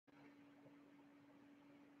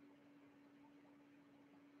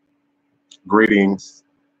Greetings,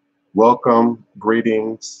 welcome,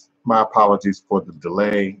 greetings. My apologies for the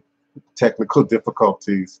delay, technical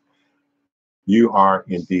difficulties. You are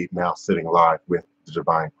indeed now sitting live with the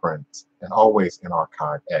Divine Prince and always in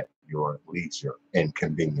archive at your leisure and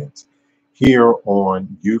convenience. Here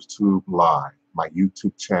on YouTube Live, my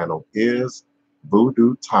YouTube channel is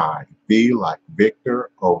Voodoo Thai, V like Victor,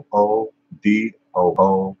 OODOO,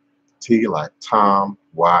 T like Tom,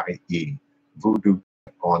 YE, Voodoo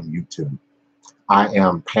on YouTube. I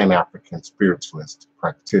am Pan-African spiritualist,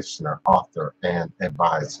 practitioner, author, and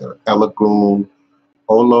advisor. Elagoon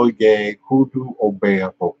Oloye Hoodoo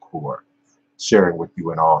Obeya Okur, sharing with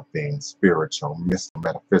you in all things spiritual, mystical,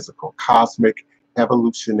 metaphysical, cosmic,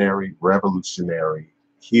 evolutionary, revolutionary,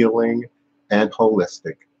 healing, and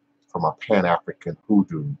holistic from a Pan-African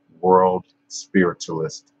Hoodoo world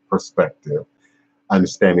spiritualist perspective,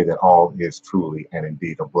 understanding that all is truly and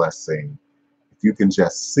indeed a blessing. If you can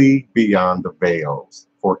just see beyond the veils,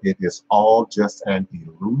 for it is all just an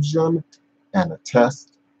illusion and a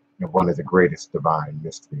test and one of the greatest divine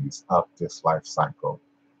mysteries of this life cycle.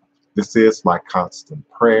 This is my constant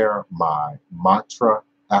prayer, my mantra,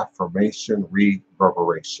 affirmation,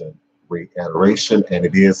 reverberation, reiteration, and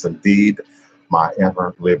it is indeed my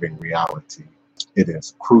ever-living reality. It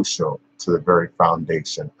is crucial to the very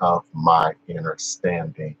foundation of my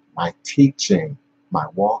understanding, my teaching, my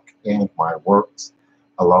walk, and my works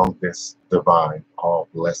along this divine,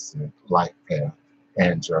 all-blessed life path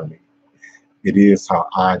and journey. It is how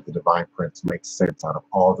I, the Divine Prince, make sense out of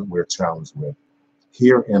all that we're challenged with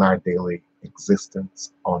here in our daily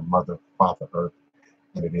existence on Mother, Father Earth,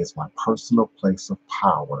 and it is my personal place of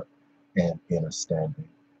power and understanding.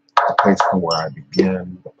 The place from where I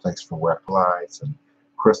begin, the place from where I lies and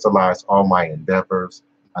crystallize all my endeavors,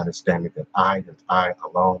 understanding that I and I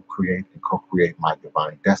alone create and co-create my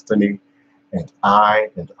divine destiny, and I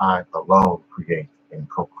alone create and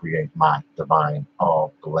co-create my divine,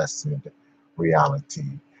 all-blessed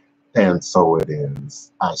reality. And so it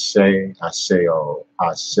is. Ashe, Asheo,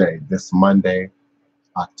 Ashe. This Monday,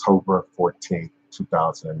 October 14th,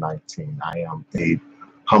 2019. I am indeed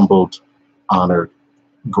humbled, honored,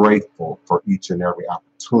 grateful for each and every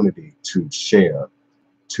opportunity to share,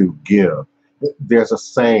 to give. There's a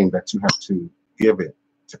saying that you have to give it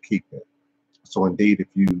to keep it. So indeed, if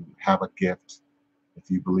you have a gift,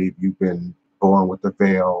 if you believe you've been born with a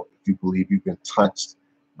veil, if you believe you've been touched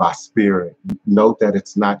by spirit, note that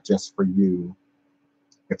it's not just for you.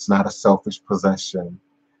 It's not a selfish possession.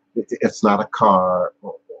 It's not a car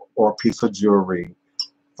or a piece of jewelry,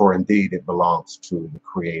 for indeed it belongs to the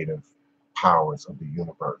creative powers of the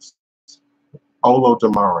universe. Olo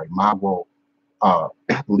Damare, Mawo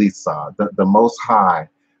Lisa, the Most High,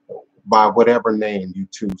 by whatever name you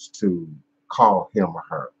choose to call him or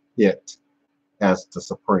her, it as the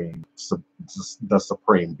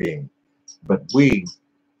supreme being. But we,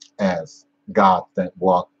 as God that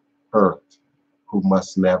walk earth, who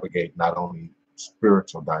must navigate not only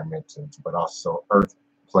spiritual dimensions, but also earth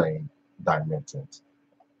plane dimensions,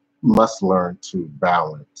 must learn to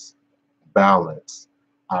balance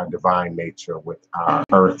our divine nature with our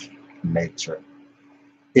earth nature.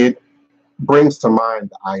 It brings to mind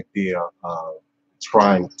the idea of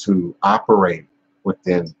trying to operate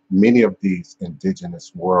within many of these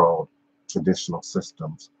indigenous world traditional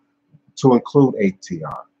systems, to include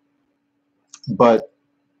ATR, but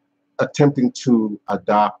attempting to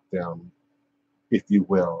adopt them, if you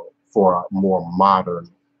will, for a more modern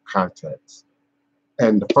context.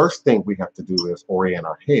 And the first thing we have to do is orient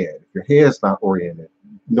our head. If your head is not oriented,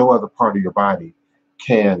 no other part of your body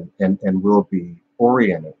can and will be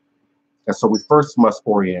oriented. And so we first must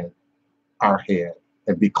orient our head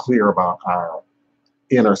and be clear about our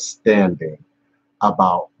understanding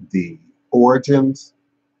about the origins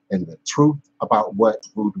and the truth about what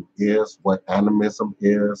voodoo is, what animism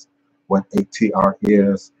is, what ATR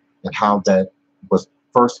is, and how that was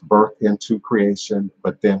first birthed into creation,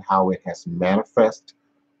 but then how it has manifested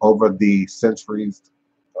over the centuries,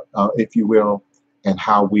 if you will, and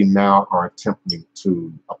how we now are attempting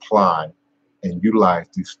to apply and utilize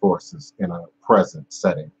these forces in a present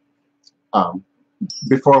setting.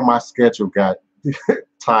 Before my schedule got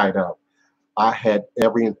tied up, I had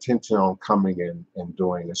every intention on coming in and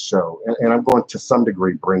doing a show. And I'm going to some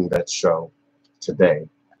degree bring that show today,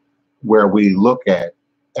 where we look at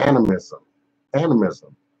animism.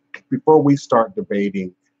 Animism. Before we start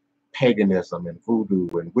debating paganism and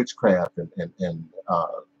voodoo and witchcraft and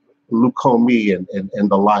leukemia and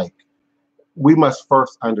the like, we must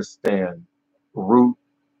first understand root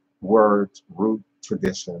words, root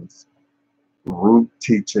traditions, root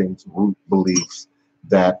teachings, root beliefs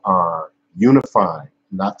that are unifying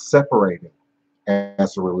not separating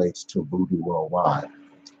as it relates to voodoo worldwide.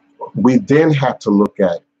 We then have to look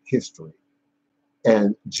at history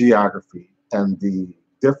and geography and the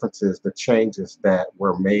differences, the changes that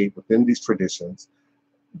were made within these traditions,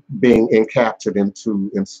 being encaptured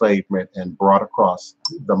into enslavement and brought across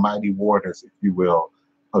the mighty waters, if you will,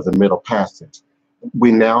 of the Middle Passage.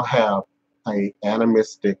 We now have an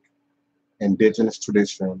animistic indigenous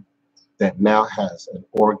tradition that now has an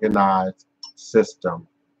organized system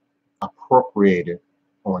appropriated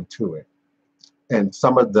onto it. And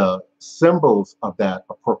some of the symbols of that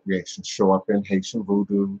appropriation show up in Haitian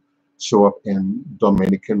voodoo, show up in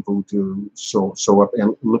Dominican voodoo, show up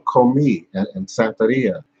in Lukomi and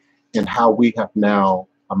Santeria, and how we have now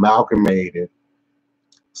amalgamated,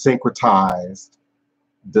 syncretized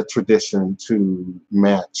the tradition to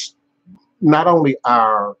match not only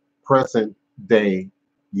our present day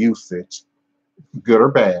usage, good or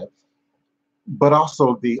bad, but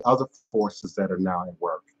also the other forces that are now at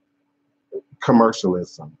work.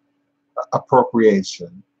 Commercialism,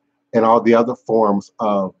 appropriation, and all the other forms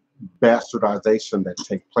of bastardization that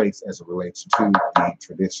take place as it relates to the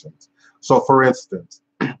traditions. So for instance,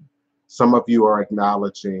 some of you are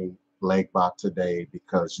acknowledging Legba today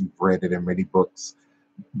because you've read it in many books,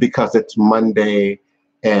 because it's Monday.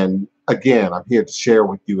 And again, I'm here to share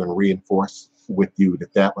with you and reinforce with you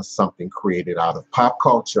that that was something created out of pop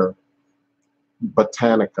culture,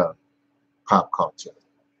 botanica pop culture.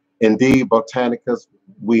 Indeed, botanicas,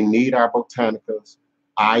 we need our botanicas.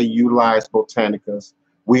 I utilize botanicas.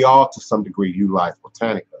 We all, to some degree, utilize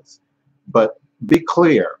botanicas. But be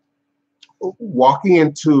clear, walking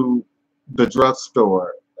into the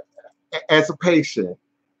drugstore as a patient,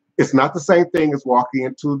 it's not the same thing as walking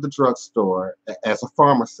into the drugstore as a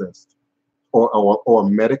pharmacist or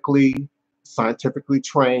medically, scientifically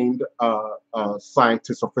trained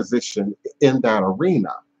scientist or physician in that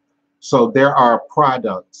arena. So there are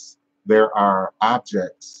products, there are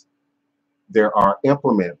objects, there are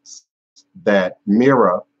implements that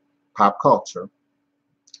mirror pop culture.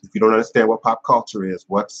 If you don't understand what pop culture is,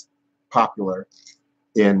 what's popular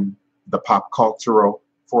in the pop cultural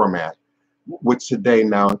format, which today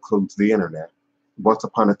now includes the internet. Once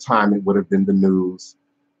upon a time, it would have been the news,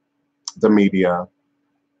 the media,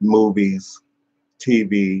 movies,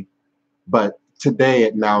 TV, but today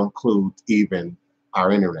it now includes even our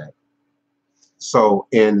internet. So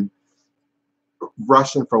in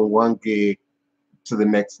rushing from one gig to the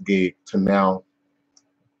next gig to now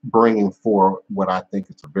bringing forward what I think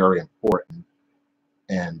is a very important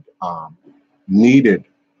and needed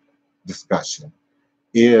discussion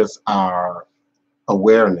is our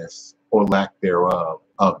awareness or lack thereof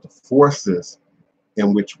of the forces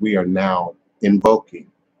in which we are now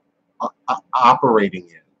invoking, operating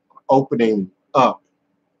in, opening up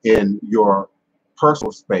in your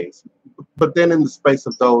personal space, but then in the space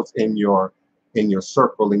of those in your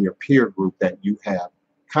circle, in your peer group that you have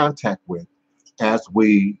contact with, as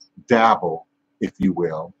we dabble, if you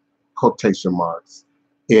will, quotation marks,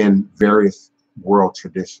 in various world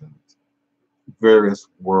traditions, various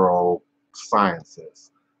world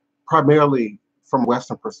sciences, primarily from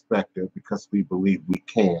Western perspective, because we believe we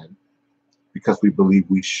can, because we believe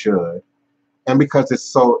we should, and because it's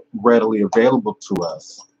so readily available to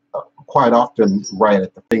us, quite often right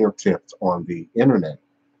at the fingertips on the internet.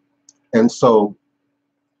 And so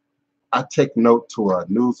I take note to a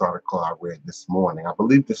news article I read this morning. I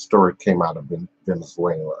believe this story came out of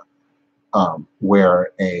Venezuela,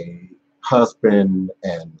 where a husband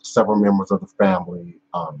and several members of the family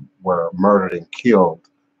were murdered and killed,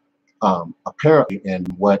 apparently in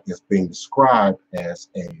what is being described as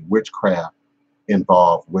a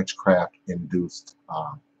witchcraft-induced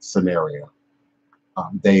scenario.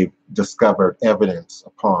 They've discovered evidence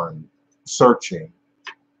upon searching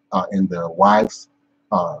in the wife's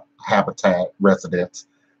habitat residence,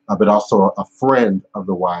 but also a friend of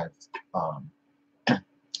the wife's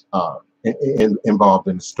involved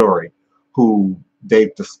in the story, who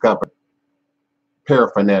they've discovered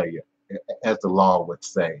paraphernalia, as the law would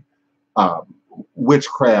say,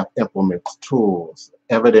 witchcraft implements, tools,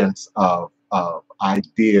 evidence of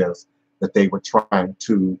ideas that they were trying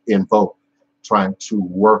to invoke, trying to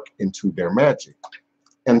work into their magic.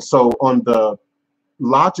 And so on the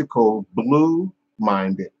logical,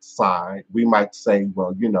 blue-minded side, we might say,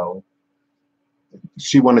 well, you know,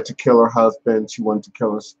 she wanted to kill her husband, she wanted to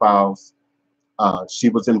kill her spouse, she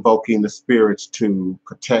was invoking the spirits to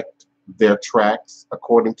protect their tracks,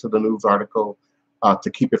 according to the news article,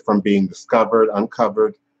 to keep it from being discovered,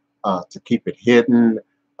 uncovered, to keep it hidden.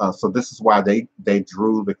 So this is why they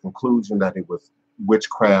drew the conclusion that it was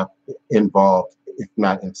witchcraft involved, if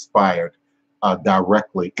not inspired,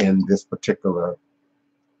 directly in this particular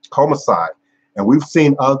homicide. And we've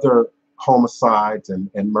seen other homicides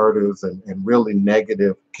and murders and really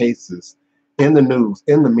negative cases in the news,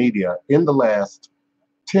 in the media, in the last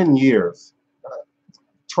 10 years,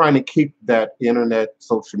 trying to keep that internet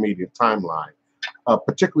social media timeline,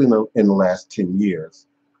 particularly in the last 10 years.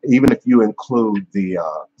 Even if you include the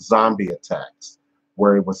zombie attacks,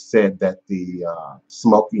 where it was said that the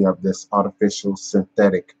smoking of this artificial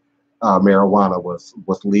synthetic marijuana was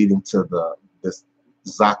leading to this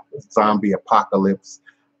zombie apocalypse,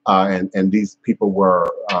 and these people were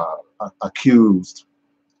accused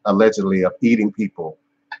allegedly of eating people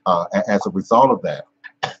as a result of that.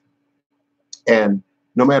 And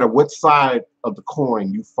no matter what side of the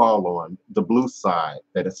coin you fall on, the blue side,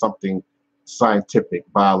 that is something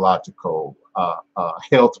scientific, biological,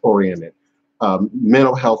 health-oriented,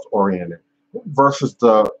 mental health-oriented, versus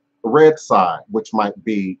the red side, which might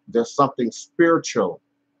be there's something spiritual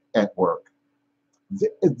at work.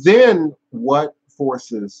 Then what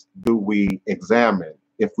forces do we examine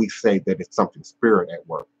if we say that it's something spirit at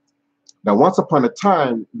work? Now, once upon a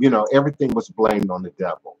time, everything was blamed on the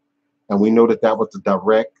devil. And we know that that was the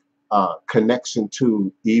direct connection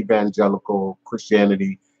to evangelical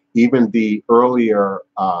Christianity, even the earlier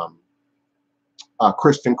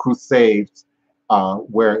Christian crusades,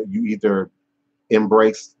 where you either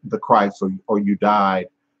embraced the Christ or you died.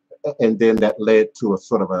 And then that led to a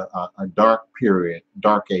sort of a dark period,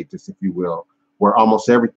 dark ages, if you will, where almost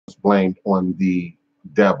everything was blamed on the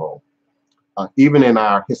devil. Even in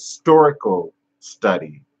our historical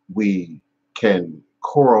study, we can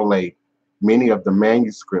correlate many of the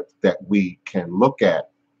manuscripts that we can look at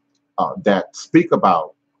that speak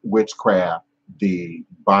about witchcraft, the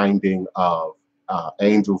binding of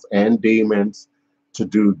angels and demons to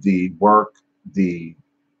do the work, the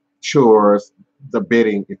chores, the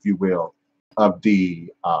bidding, if you will, of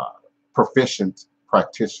the proficient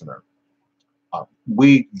practitioner.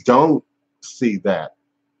 We don't see that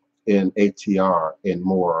in ATR, in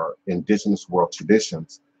more indigenous world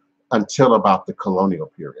traditions, until about the colonial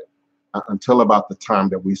period, until about the time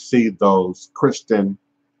that we see those Christian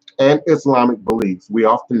and Islamic beliefs. We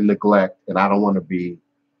often neglect, and I don't want to be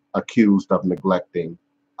accused of neglecting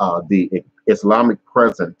the Islamic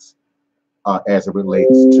presence as it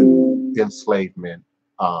relates to enslavement,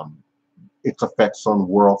 its effects on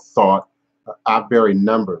world thought. Our very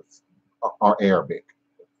numbers are Arabic,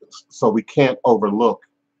 so we can't overlook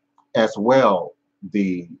as well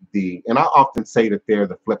and I often say that they're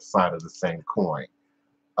the flip side of the same coin.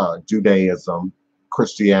 Judaism,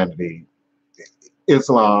 Christianity,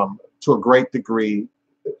 Islam, to a great degree,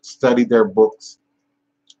 study their books,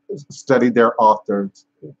 study their authors.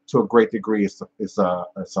 To a great degree, it's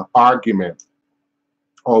an argument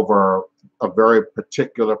over a very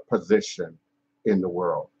particular position in the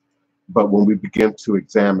world. But when we begin to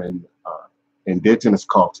examine indigenous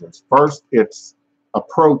cultures, first it's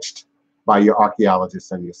approached by your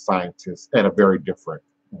archaeologists and your scientists at a very different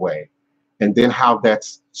way. And then how that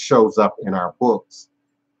shows up in our books,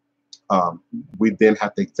 we then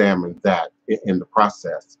have to examine that in the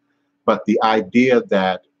process. But the idea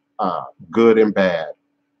that good and bad,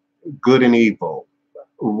 good and evil,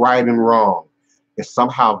 right and wrong, is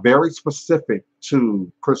somehow very specific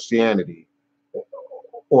to Christianity,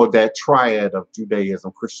 or that triad of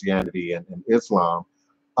Judaism, Christianity, and Islam,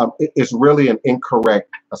 is really an incorrect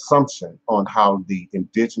assumption on how the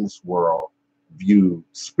indigenous world view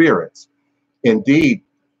spirits. Indeed,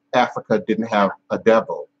 Africa didn't have a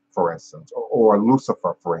devil, for instance, or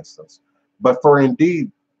Lucifer, for instance. But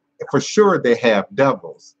for sure, they have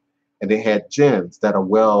devils, and they had jinns that are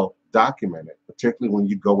well documented, particularly when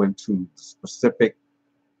you go into specific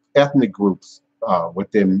ethnic groups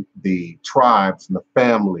within the tribes and the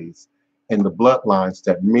families and the bloodlines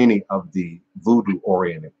that many of the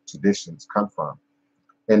voodoo-oriented traditions come from.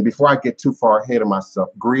 And before I get too far ahead of myself,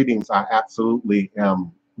 greetings. I absolutely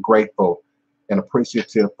am grateful and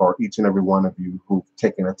appreciative for each and every one of you who've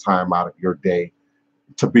taken the time out of your day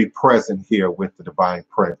to be present here with the Divine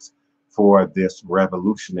Prince for this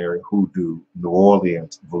revolutionary Hoodoo, New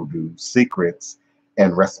Orleans Voodoo secrets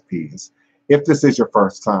and recipes. If this is your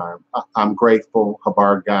first time, I'm grateful.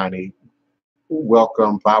 Habar Ghani,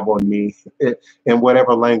 welcome, Baboni, in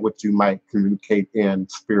whatever language you might communicate in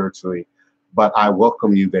spiritually. But I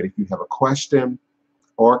welcome you that if you have a question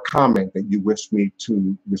or a comment that you wish me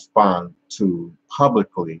to respond to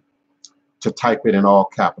publicly, to type it in all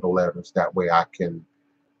capital letters. That way I can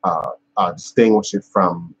distinguish it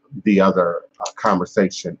from the other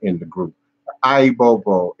conversation in the group.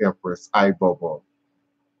 Aibobo, Empress, Aibobo.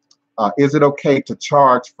 Is it okay to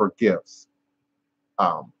charge for gifts?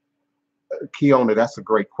 Kiona, that's a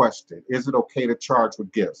great question. Is it okay to charge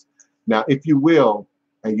with gifts? Now, if you will,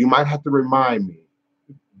 and you might have to remind me,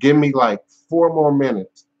 give me like 4 more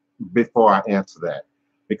minutes before I answer that,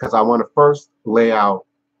 because I want to first lay out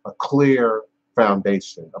a clear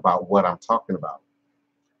foundation about what I'm talking about.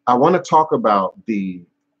 I want to talk about the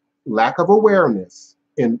lack of awareness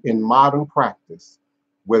in modern practice,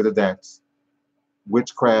 whether that's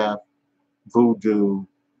witchcraft, voodoo,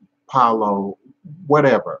 palo,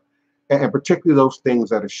 whatever, and particularly those things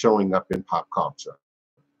that are showing up in pop culture.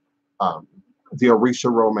 Um, the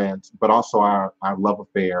Orisha romance, but also our love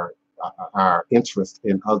affair, our interest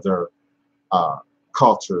in other uh,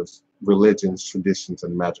 cultures, religions, traditions,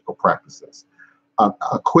 and magical practices.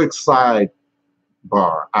 A quick sidebar,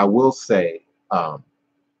 I will say, I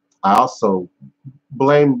also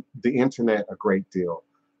blame the internet a great deal,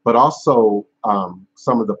 but also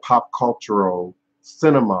some of the pop cultural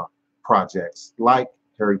cinema projects like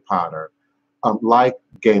Harry Potter, like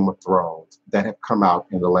Game of Thrones, that have come out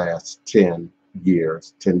in the last 10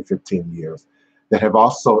 years, 10 to 15 years, that have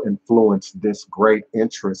also influenced this great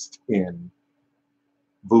interest in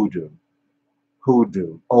voodoo,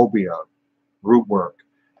 hoodoo, obia, group work.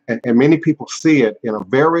 And many people see it in a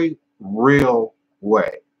very real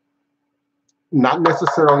way, not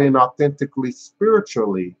necessarily an authentically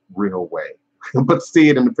spiritually real way, but see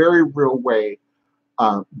it in a very real way.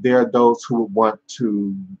 There are those who want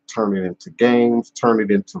to turn it into games, turn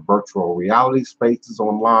it into virtual reality spaces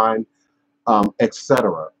online,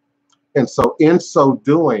 etc. And so in so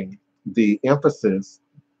doing, the emphasis,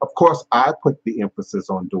 of course, I put the emphasis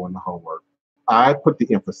on doing the homework. I put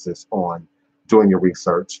the emphasis on doing your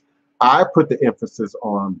research. I put the emphasis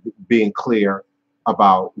on being clear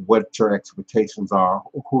about what your expectations are,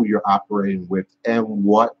 who you're operating with, and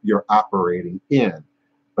what you're operating in.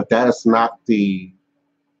 But that is not the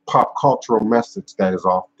pop cultural message that is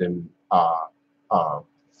often uh,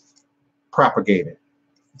 propagated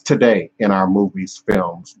today in our movies,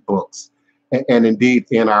 films, books, and indeed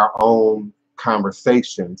in our own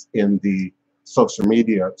conversations in the social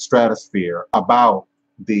media stratosphere about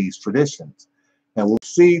these traditions. And we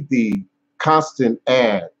see the constant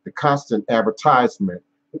ad, the constant advertisement,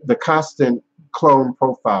 the constant clone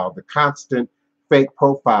profile, the constant fake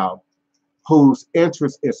profile, whose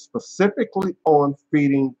interest is specifically on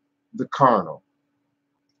feeding the carnal.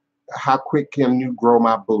 How quick can you grow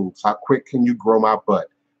my boobs? How quick can you grow my butt?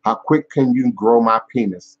 How quick can you grow my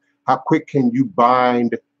penis? How quick can you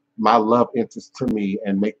bind my love interest to me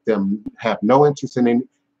and make them have no interest in any?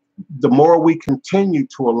 The more we continue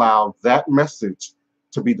to allow that message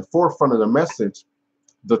to be the forefront of the message,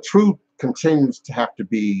 the truth continues to have to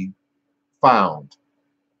be found,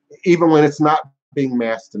 even when it's not being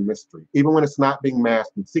masked in mystery, even when it's not being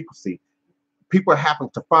masked in secrecy. People happen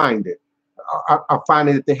to find it, are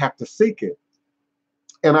finding that they have to seek it.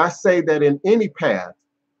 And I say that in any path,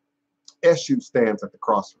 Eshu stands at the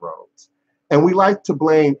crossroads. And we like to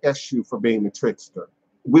blame Eshu for being the trickster.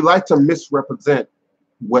 We like to misrepresent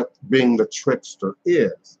what being the trickster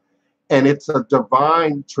is. And it's a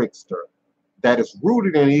divine trickster that is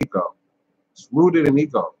rooted in ego. It's rooted in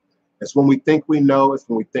ego. It's when we think we know, it's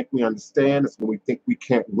when we think we understand, it's when we think we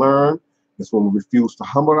can't learn, it's when we refuse to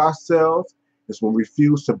humble ourselves, it's when we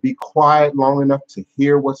refuse to be quiet long enough to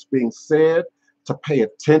hear what's being said, to pay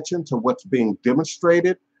attention to what's being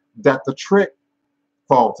demonstrated, that the trick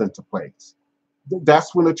falls into place.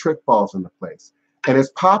 That's when the trick falls into place. And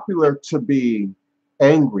it's popular to be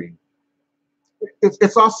angry.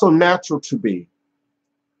 It's also natural to be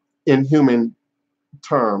in human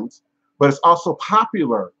terms, but it's also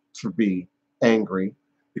popular to be angry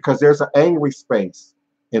because there's an angry space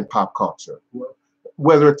in pop culture.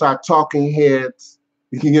 Whether it's our talking heads,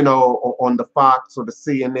 on the Fox or the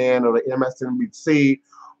CNN or the MSNBC,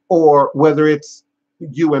 or whether it's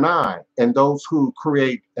you and I and those who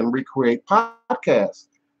create and recreate podcasts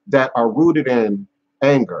that are rooted in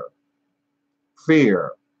anger,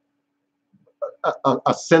 fear,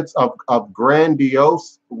 a sense of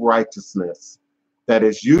grandiose righteousness that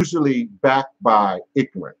is usually backed by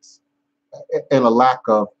ignorance and a lack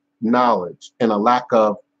of knowledge and a lack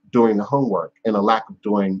of doing the homework and a lack of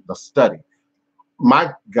doing the study.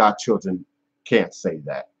 My godchildren can't say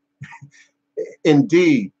that.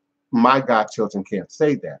 Indeed, my godchildren can't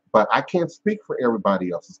say that, but I can't speak for everybody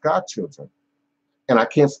else's godchildren. And I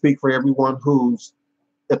can't speak for everyone who's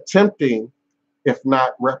attempting, if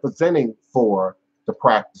not representing for the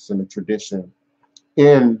practice and the tradition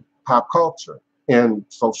in pop culture, in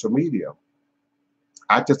social media.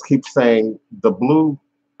 I just keep saying the blue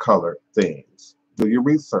colored things. Do your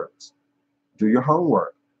research, do your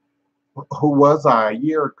homework. Who was I a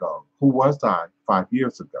year ago? Who was I 5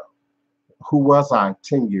 years ago? Who was I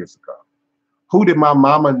 10 years ago? Who did my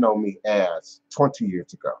mama know me as 20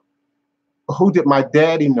 years ago? Who did my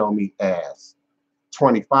daddy know me as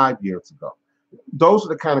 25 years ago? Those are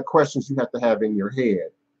the kind of questions you have to have in your head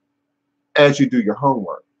as you do your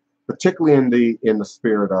homework, particularly in the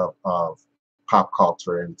spirit of pop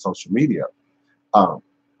culture and social media. Um,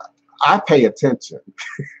 I pay attention.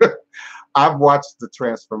 I've watched the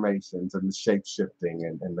transformations and the shape shifting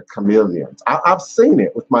and the chameleons. I've seen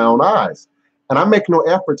it with my own eyes. And I make no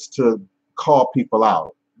efforts to call people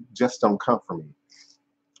out. Just don't come for me.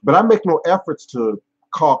 But I make no efforts to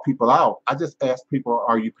call people out. I just ask people,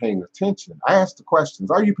 are you paying attention? I ask the questions,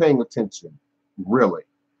 are you paying attention? Really?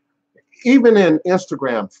 Even in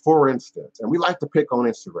Instagram, for instance, and we like to pick on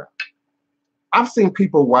Instagram, I've seen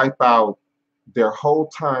people wipe out their whole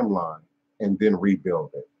timeline and then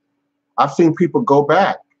rebuild it. I've seen people go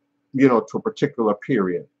back, to a particular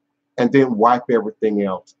period and then wipe everything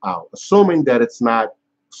else out, assuming that it's not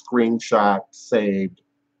screenshot, saved,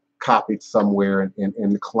 copied somewhere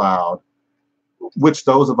in the cloud, which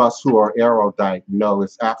those of us who are erudite know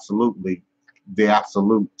is absolutely the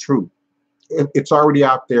absolute truth. It's already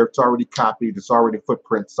out there, it's already copied, it's already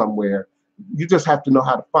footprint somewhere. You just have to know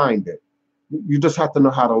how to find it. You just have to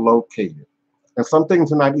know how to locate it. And some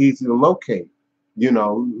things are not easy to locate,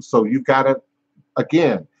 so you've got to,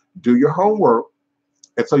 again, do your homework.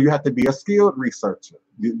 And so you have to be a skilled researcher.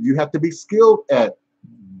 You have to be skilled at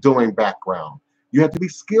doing background. You have to be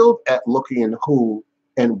skilled at looking in who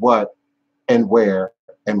and what and where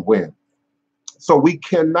and when. So we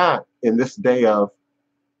cannot, in this day of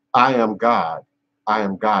I am God, I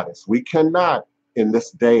am goddess, we cannot, in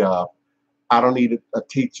this day of I don't need a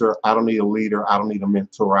teacher, I don't need a leader, I don't need a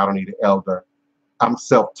mentor, I don't need an elder, I'm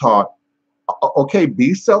self-taught. Okay,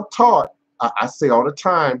 be self-taught. I say all the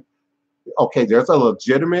time, okay, there's a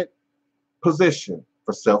legitimate position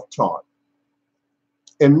for self-taught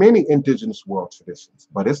in many indigenous world traditions,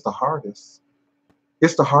 but it's the hardest.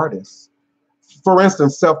 It's the hardest. For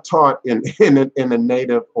instance, self-taught in the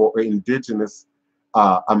native or indigenous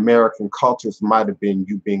American cultures might have been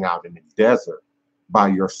you being out in the desert by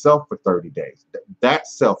yourself for 30 days.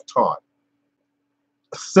 That's self-taught,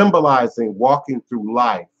 symbolizing walking through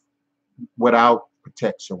life without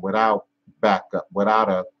protection, without backup, without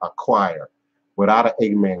a choir, without an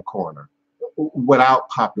amen corner, without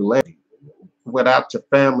popularity, without your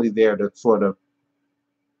family there to sort of,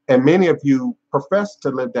 and many of you profess to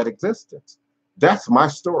live that existence. That's my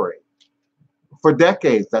story. For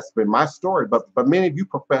decades, that's been my story, but many of you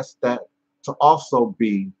profess that to also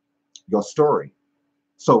be your story.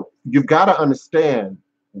 So you've got to understand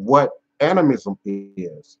what animism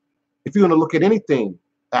is. If you're going to look at anything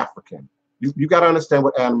African, you got to understand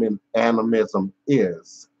what animism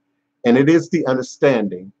is. And it is the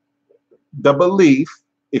understanding, the belief,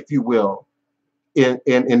 if you will, in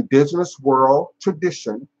indigenous world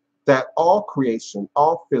tradition that all creation,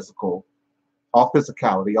 all physicality,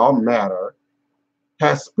 all matter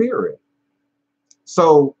has spirit.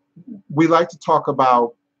 So we like to talk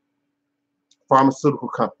about pharmaceutical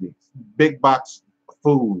companies, big box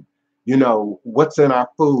food, what's in our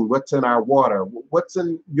food, what's in our water, what's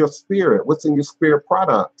in your spirit, what's in your spirit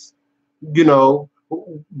products,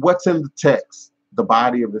 what's in the text, the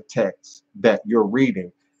body of the text that you're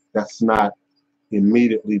reading that's not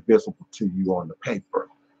immediately visible to you on the paper.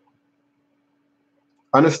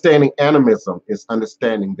 Understanding animism is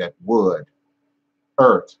understanding that wood,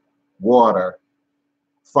 earth, water,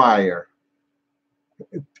 fire,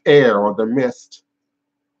 air or the mist,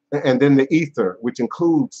 and then the ether, which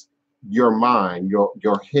includes your mind,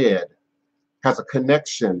 your head, has a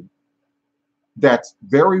connection that's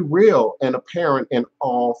very real and apparent in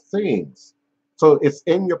all things. So it's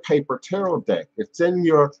in your paper tarot deck, it's in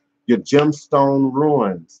your gemstone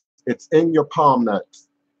ruins, it's in your palm nuts,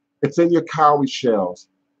 it's in your cowrie shells,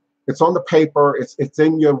 it's on the paper, it's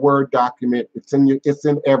in your Word document, it's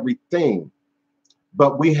in everything.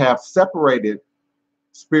 But we have separated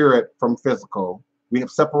spirit from physical. We have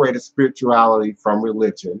separated spirituality from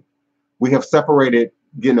religion. We have separated,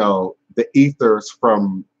 the ethers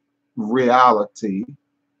from reality.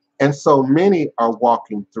 And so many are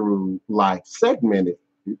walking through life segmented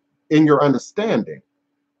in your understanding.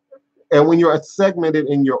 And when you're segmented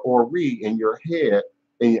in your ori, in your head,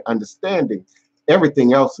 in your understanding,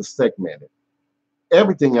 everything else is segmented.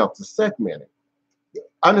 Everything else is segmented.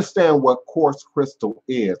 Understand what quartz crystal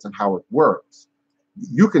is and how it works.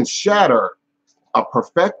 You can shatter a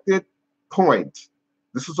perfected point.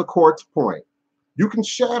 This is a quartz point. You can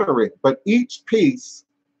shatter it, but each piece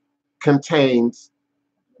contains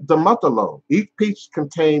the mother lode. Each piece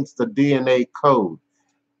contains the DNA code.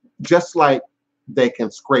 Just like They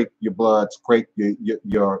can scrape your blood, scrape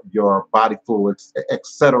your body fluids,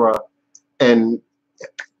 etc. And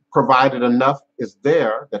provided enough is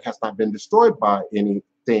there that has not been destroyed by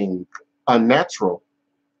anything unnatural,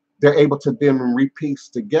 they're able to then repiece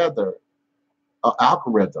together an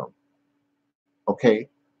algorithm. Okay,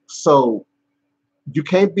 so you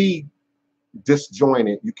can't be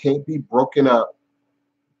disjointed. You can't be broken up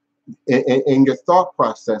in your thought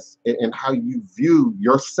process and how you view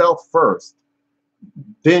yourself first,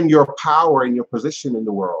 then your power and your position in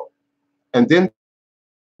the world, and then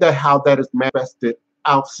that how that is manifested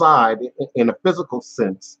outside in a physical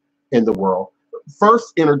sense in the world.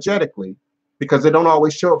 First, energetically, because they don't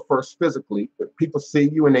always show up first physically. People see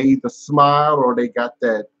you and they either smile or they got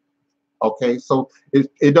that. Okay, so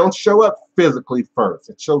it don't show up physically first.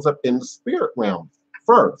 It shows up in the spirit realm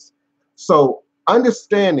first. So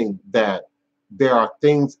understanding that there are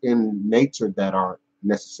things in nature that aren't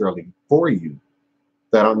necessarily for you,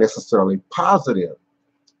 that aren't necessarily positive,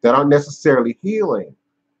 that aren't necessarily healing,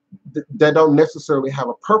 that don't necessarily have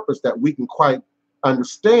a purpose that we can quite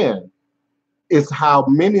understand, is how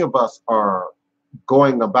many of us are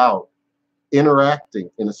going about interacting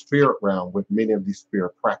in the spirit realm with many of these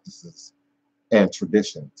spirit practices and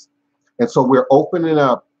traditions. And so we're opening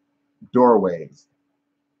up doorways,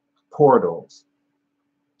 portals,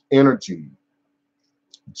 energy,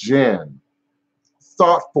 jinn,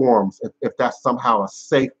 thought forms, if that's somehow a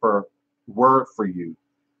safer word for you,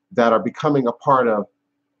 that are becoming a part of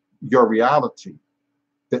your reality,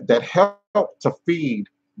 that help to feed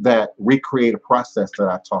that recreative process that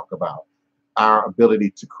I talk about, our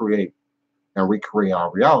ability to create and recreate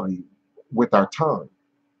our reality with our tongue.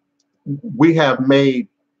 We have made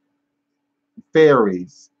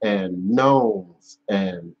fairies and gnomes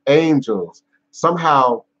and angels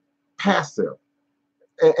somehow passive.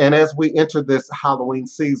 And as we enter this Halloween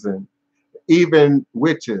season, even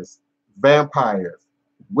witches, vampires,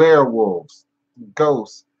 werewolves,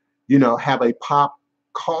 ghosts, have a pop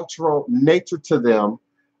cultural nature to them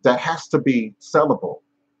that has to be sellable,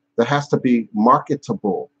 that has to be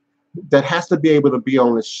marketable, that has to be able to be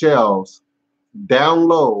on the shelves down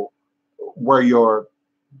low where your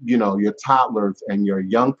toddlers and your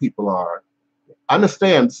young people are.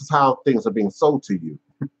 Understand this is how things are being sold to you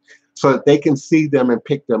so that they can see them and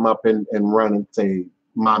pick them up and run and say,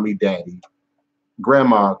 mommy, daddy,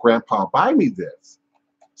 grandma, grandpa, buy me this.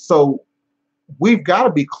 So we've got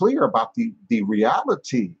to be clear about the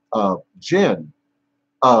reality of jinn,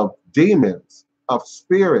 of demons, of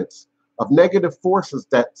spirits, of negative forces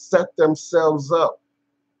that set themselves up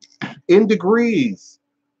in degrees,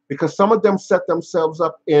 because some of them set themselves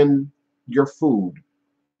up in your food,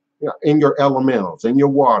 in your elementals, in your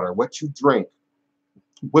water, what you drink,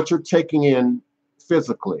 what you're taking in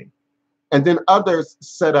physically. And then others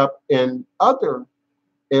set up in other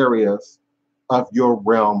areas of your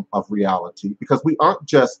realm of reality, because we aren't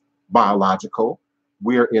just biological,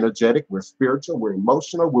 we're energetic, we're spiritual, we're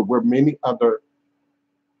emotional, we're many other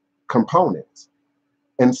components.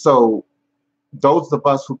 And so those of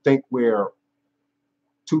us who think we're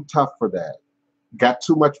too tough for that, got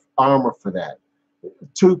too much armor for that,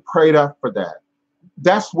 too prayed up for that,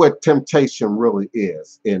 that's what temptation really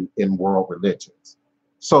is in world religions.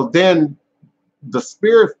 So then the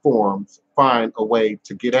spirit forms find a way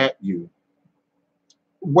to get at you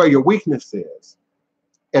where your weakness is.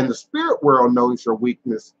 And the spirit world knows your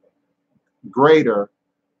weakness greater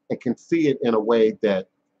and can see it in a way that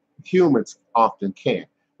humans often can't.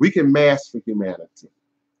 We can mask for humanity.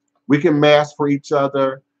 We can mask for each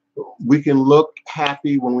other. We can look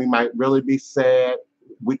happy when we might really be sad.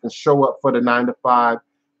 We can show up for the 9 to 5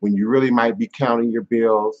 when you really might be counting your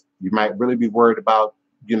bills. You might really be worried about,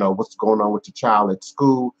 what's going on with your child at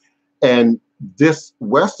school. And this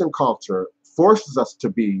Western culture forces us to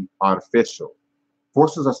be artificial,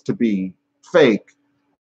 forces us to be fake,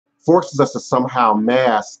 forces us to somehow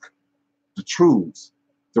mask the truths,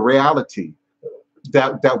 the reality,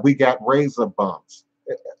 that we got razor bumps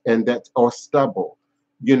and that, or stubble,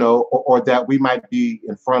 or that we might be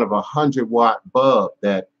in front of 100-watt bulb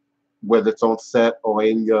that, whether it's on set or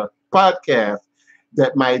in your podcast,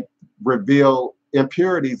 that might reveal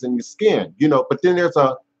impurities in your skin, but then there's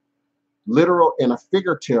a literal and a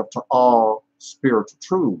figurative to all spiritual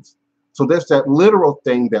truths. So there's that literal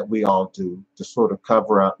thing that we all do to sort of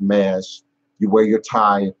cover up, mask. You wear your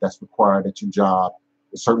tie if that's required at your job.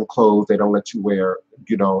 Certain clothes they don't let you wear,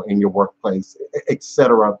 in your workplace,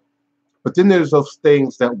 etc. But then there's those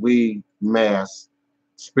things that we mask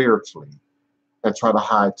spiritually and try to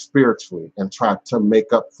hide spiritually and try to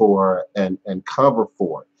make up for and cover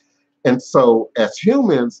for. And so as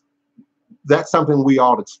humans, That's something we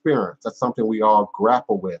all experience. That's something we all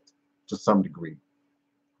grapple with to some degree.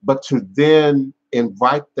 But to then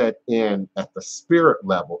invite that in at the spirit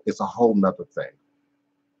level is a whole nother thing.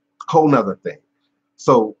 Whole nother thing.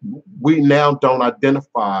 So we now don't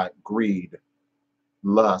identify greed,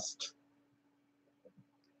 lust,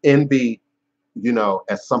 envy,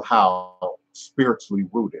 as somehow spiritually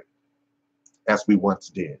rooted as we once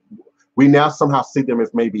did. We now somehow see them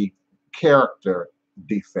as maybe character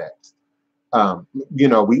defects.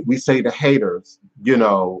 We say the haters,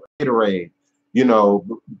 haterade,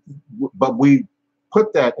 but we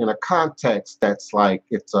put that in a context that's like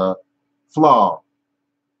it's a flaw.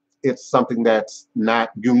 It's something that's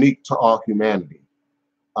not unique to all humanity.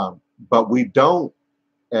 But we don't,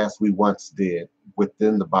 as we once did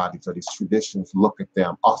within the bodies of these traditions, look at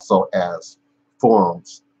them also as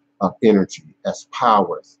forms of energy, as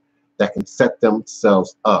powers that can set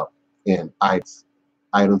themselves up in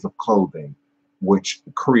items of clothing, which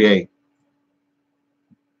create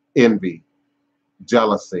envy,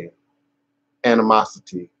 jealousy,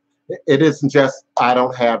 animosity. It isn't just, I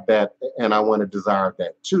don't have that and I want to desire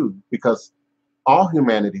that too, because all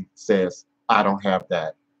humanity says, I don't have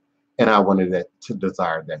that and I wanted to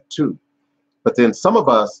desire that too. But then some of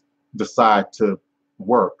us decide to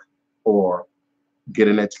work or get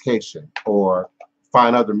an education or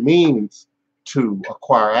find other means to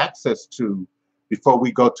acquire access to before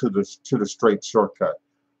we go to the straight shortcut.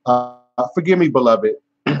 Forgive me, beloved.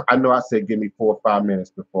 I know I said give me 4 or 5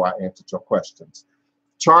 minutes before I answered your questions.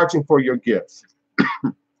 Charging for your gifts.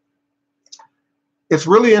 It's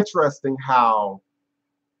really interesting how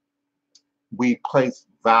we place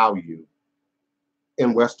value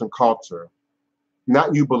in Western culture.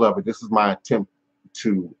 Not you, beloved, this is my attempt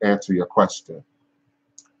to answer your question,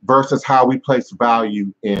 versus how we place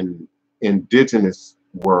value in indigenous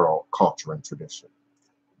world culture and tradition.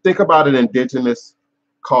 Think about an indigenous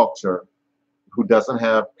culture who doesn't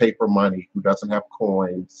have paper money, who doesn't have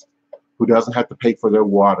coins, who doesn't have to pay for their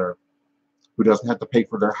water, who doesn't have to pay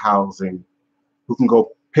for their housing, who can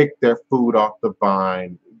go pick their food off the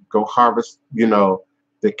vine, go harvest,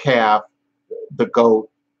 the calf, the goat,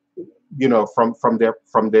 from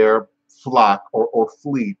their flock or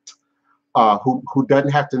fleet, who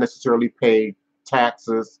doesn't have to necessarily pay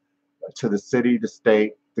taxes to the city, the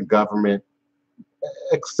state, the government,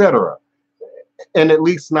 etc. And at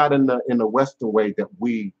least not in the Western way that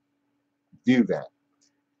we view that.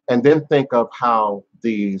 And then think of how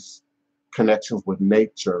these connections with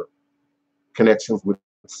nature, connections with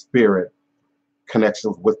spirit,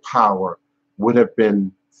 connections with power would have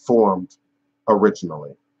been formed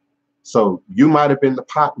originally. So you might have been the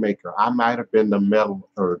pot maker. I might have been the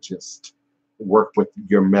metallurgist, worked with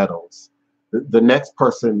your metals. The next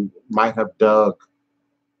person might have dug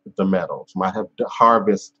the metals, might have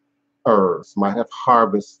harvest herbs, might have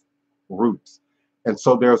harvest roots. And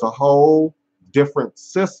so there's a whole different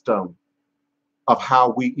system of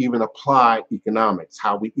how we even apply economics,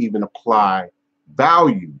 how we even apply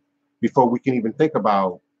value before we can even think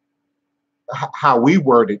about how we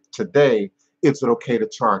word it today. Is it okay to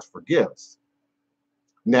charge for gifts?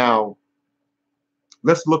 Now,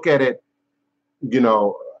 let's look at it.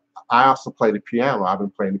 I also play the piano. I've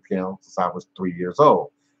been playing the piano since I was 3 years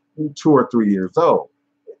old, 2 or 3 years old.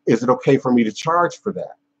 Is it okay for me to charge for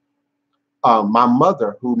that? My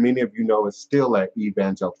mother, who many of you know is still an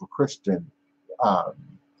evangelical Christian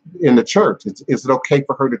in the church, is it okay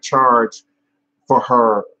for her to charge for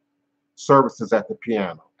her services at the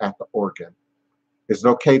piano, at the organ? Is it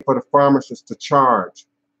okay for the pharmacist to charge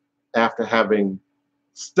after having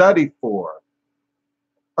studied for,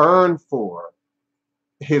 earned for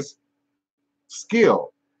his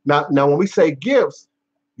skill? Now, when we say gifts,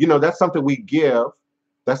 that's something we give.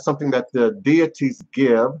 That's something that the deities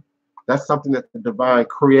give. That's something that the divine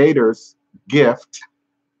creators gift.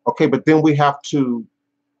 Okay, but then we have to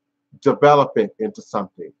develop it into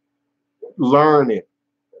something, learn it,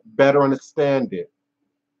 better understand it,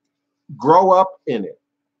 grow up in it.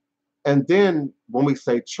 And then when we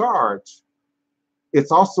say charge,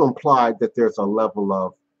 it's also implied that there's a level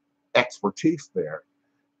of expertise there.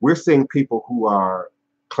 We're seeing people who are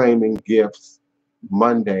claiming gifts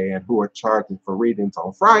Monday and who are charging for readings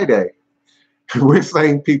on Friday. We're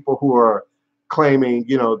seeing people who are claiming,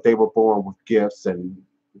 they were born with gifts and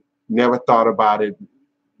never thought about it,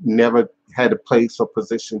 never had a place or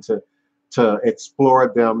position to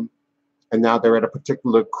explore them. And now they're at a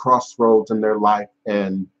particular crossroads in their life,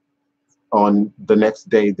 and on the next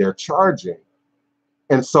day they're charging.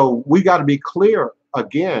 And so we got to be clear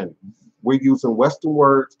again. We're using Western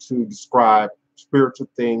words to describe spiritual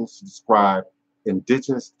things, to describe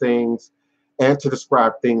indigenous things. and to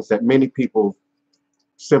describe things that many people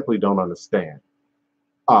simply don't understand.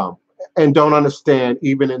 Um, and don't understand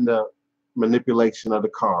even in the manipulation of the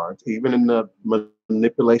cards, even in the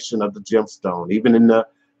manipulation of the gemstone, even in the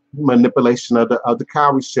manipulation of the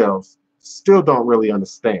cowrie shells, still don't really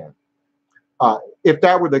understand. If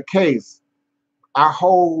that were the case, our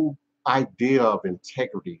whole idea of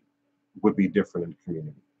integrity would be different in the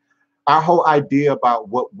community. Our whole idea about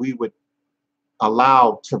what we would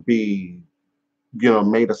allow to be,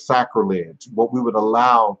 made a sacrilege, what we would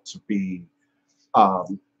allow to be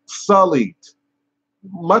sullied,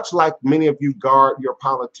 much like many of you guard your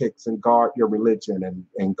politics and guard your religion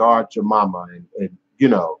and guard your mama and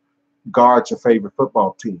guard your favorite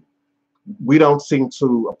football team. We don't seem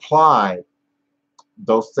to apply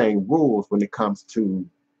those same rules when it comes to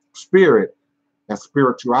spirit and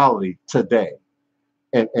spirituality today.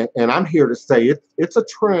 And I'm here to say it's a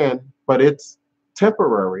trend, but it's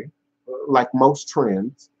temporary, like most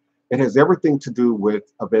trends. It has everything to do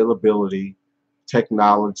with availability,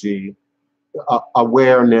 technology,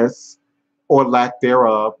 awareness, or lack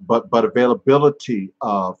thereof, but availability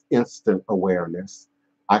of instant awareness.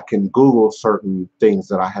 I can Google certain things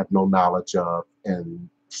that I have no knowledge of and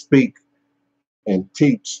speak and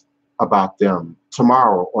teach about them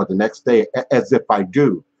tomorrow or the next day as if I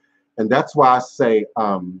do. And that's why I say,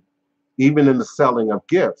 even in the selling of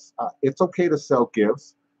gifts, it's okay to sell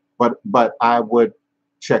gifts, but I would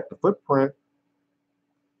check the footprint.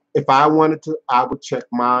 If I wanted to, I would check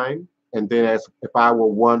mine, and then as if I were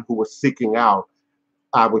one who was seeking out,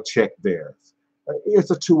 I would check theirs.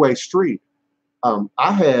 It's a two-way street.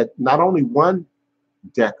 I had not only one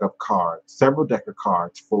deck of cards, several deck of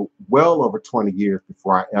cards for well over 20 years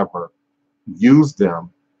before I ever used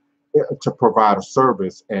them to provide a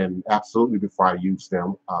service, and absolutely before I used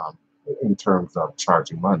them in terms of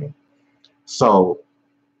charging money. So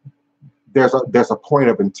there's a point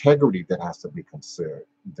of integrity that has to be considered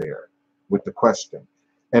there with the question.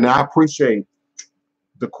 And I appreciate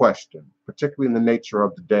the question, particularly in the nature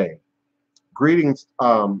of the day. Greetings,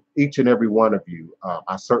 each and every one of you.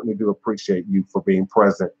 I certainly do appreciate you for being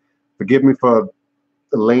present. Forgive me for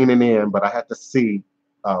leaning in, but I had to see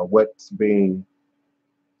what's being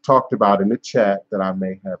talked about in the chat that I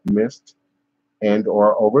may have missed and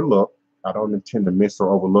or overlooked. I don't intend to miss or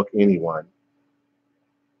overlook anyone.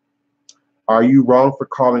 Are you wrong for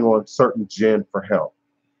calling on certain jinn for help?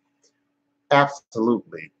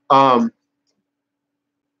 Absolutely.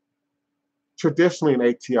 Traditionally in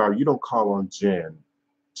ATR, you don't call on jinn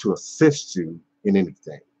to assist you in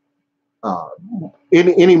anything,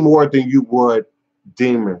 any more than you would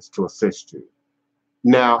demons to assist you.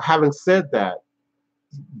 Now, having said that,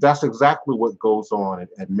 that's exactly what goes on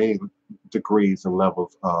at many degrees and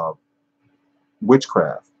levels of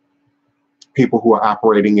witchcraft. People who are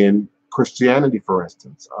operating in Christianity, for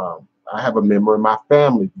instance. I have a member in my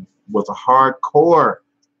family who was a hardcore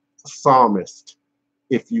psalmist,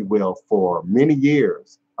 if you will, for many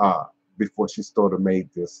years before she sort of made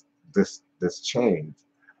this change.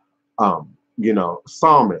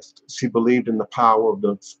 Psalmist. She believed in the power of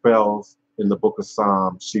the spells in the book of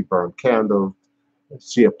Psalms. She burned candles.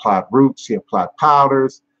 She applied roots. She applied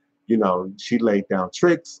powders. She laid down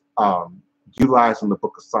tricks, utilizing the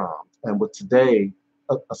book of Psalms. And would today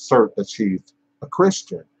assert that she's a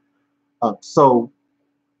Christian. So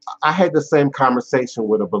I had the same conversation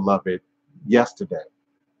with a beloved yesterday.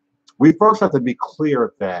 We first have to be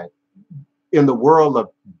clear that in the world of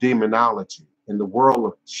demonology, in the world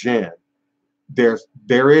of jinn,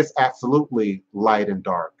 there is absolutely light and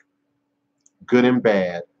dark, good and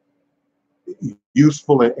bad,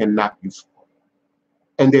 useful and not useful.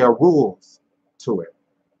 And there are rules to it.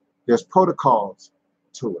 There's protocols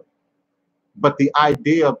to it. But the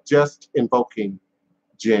idea of just invoking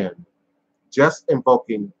jinn, just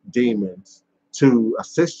invoking demons to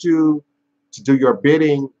assist you, to do your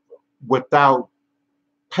bidding without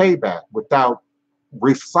payback, without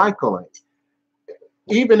recycling,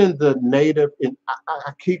 even in the native,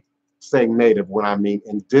 I keep saying native when I mean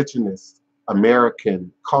indigenous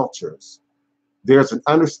American cultures, there's an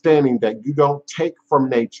understanding that you don't take from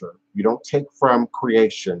nature, you don't take from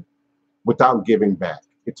creation without giving back.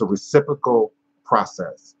 It's a reciprocal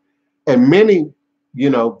process. And many,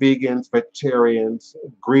 vegans, vegetarians,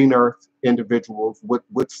 green earth individuals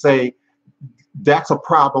would say that's a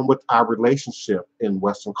problem with our relationship in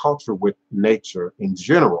Western culture with nature in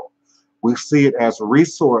general. We see it as a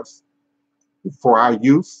resource for our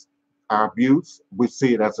use, our abuse. We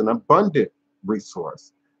see it as an abundant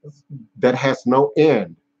resource that has no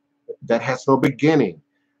end, that has no beginning.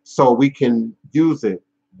 So we can use it,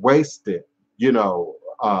 waste it,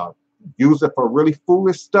 use it for really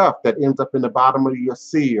foolish stuff that ends up in the bottom of your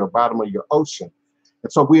sea or bottom of your ocean.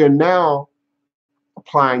 And so we are now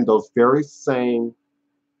applying those very same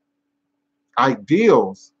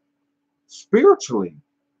ideals spiritually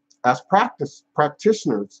as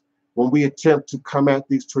practitioners when we attempt to come at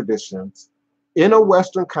these traditions in a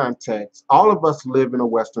Western context. All of us live in a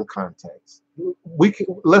Western context.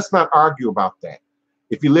 Let's not argue about that.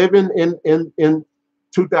 If you live in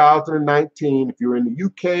 2019, if you're in the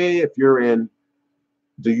UK, if you're in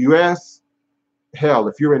the US, hell,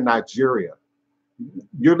 if you're in Nigeria,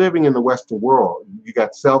 you're living in the Western world. You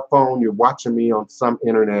got cell phone, you're watching me on some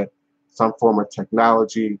internet, some form of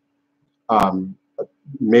technology.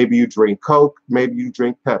 Maybe you drink Coke, maybe you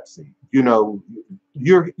drink Pepsi. You know,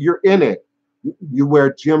 you're in it. You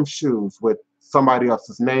wear gym shoes with somebody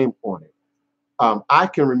else's name on it. I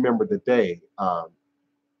can remember the day,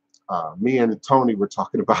 me and Tony were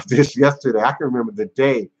talking about this yesterday. I can remember the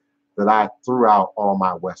day that I threw out all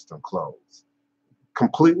my Western clothes.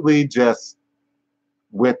 Completely just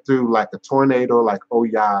went through like a tornado, like, oh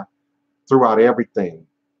yeah, threw out everything.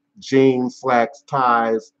 Jeans, slacks,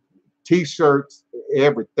 ties, t-shirts,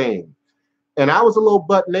 everything. And I was a little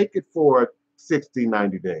butt naked for 60,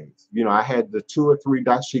 90 days. You know, I had the 2 or 3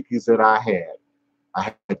 dashikis that I had.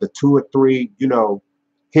 I had the 2 or 3, you know,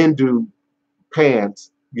 Hindu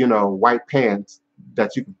pants, you know, white pants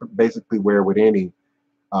that you can basically wear with any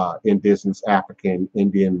indigenous, African,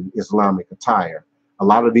 Indian, Islamic attire. A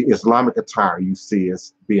lot of the Islamic attire you see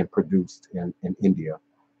is being produced in India.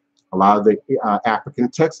 A lot of the African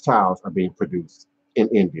textiles are being produced in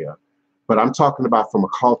India. But I'm talking about from a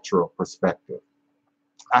cultural perspective.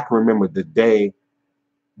 I can remember the day,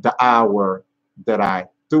 the hour that I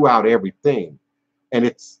threw out everything. And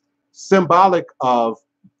it's symbolic of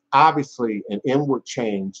obviously an inward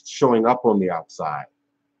change showing up on the outside.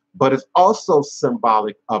 But it's also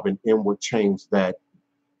symbolic of an inward change that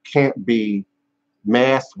can't be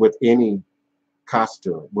masked with any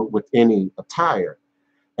costume, with any attire.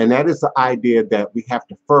 And that is the idea that we have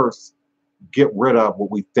to first get rid of what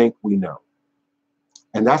we think we know.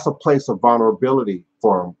 And that's a place of vulnerability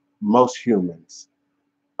for most humans.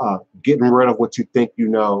 Getting rid of what you think you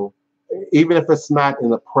know, even if it's not in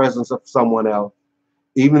the presence of someone else,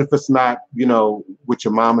 even if it's not, you know, with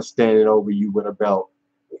your mama standing over you with a belt,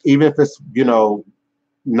 even if it's, you know,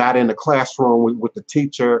 not in the classroom with the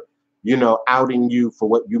teacher, you know, outing you for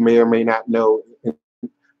what you may or may not know.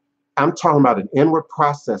 I'm talking about an inward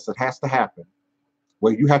process that has to happen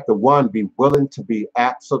where you have to, one, be willing to be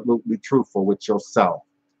absolutely truthful with yourself.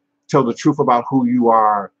 Tell the truth about who you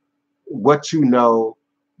are, what you know,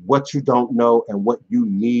 what you don't know, and what you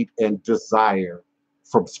need and desire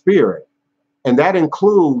from spirit. And that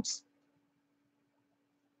includes,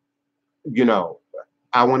 you know,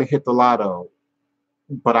 I want to hit the lotto,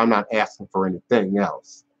 but I'm not asking for anything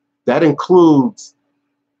else. That includes,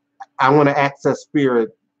 I want to access spirit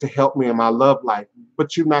to help me in my love life,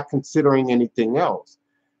 but you're not considering anything else.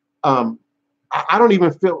 I don't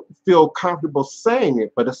even feel comfortable saying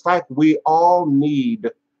it, but it's like we all need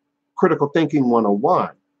critical thinking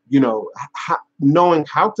 101. You know, knowing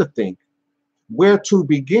how to think, where to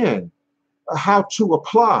begin, how to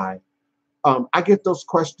apply. I get those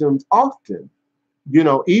questions often, you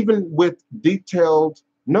know, even with detailed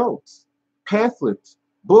notes, pamphlets,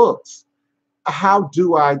 books. How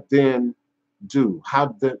do I then do?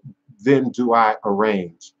 How then do I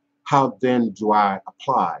arrange? How then do I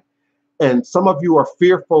apply? And some of you are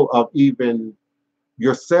fearful of even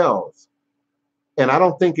yourselves. And I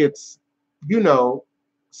don't think it's, you know,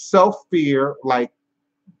 self-fear, like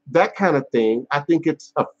that kind of thing. I think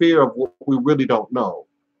it's a fear of what we really don't know.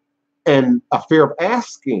 And a fear of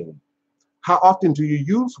asking, how often do you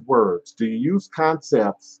use words? Do you use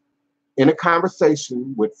concepts in a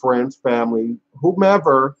conversation with friends, family,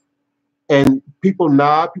 whomever, and people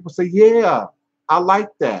nod, people say, yeah, I like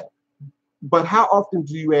that. But how often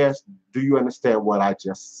do you ask, do you understand what I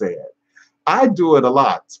just said? I do it a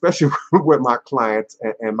lot, especially with my clients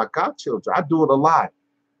and my godchildren. I do it a lot.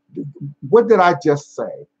 What did I just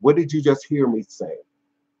say? What did you just hear me say?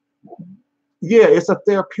 Yeah, it's a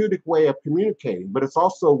therapeutic way of communicating, but it's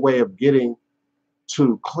also a way of getting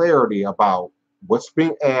to clarity about what's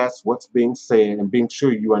being asked, what's being said, and being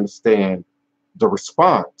sure you understand the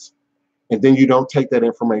response. And then you don't take that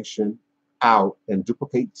information out and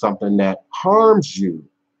duplicate something that harms you.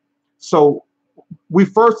 So we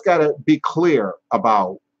first got to be clear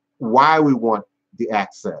about why we want the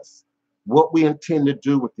access, what we intend to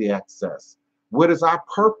do with the access, what is our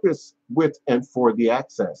purpose with and for the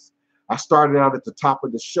access. I started out at the top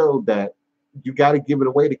of the show that you got to give it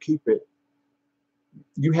away to keep it.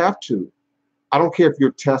 You have to. I don't care if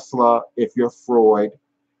you're Tesla, if you're Freud,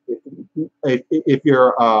 if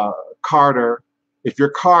you're Carter, if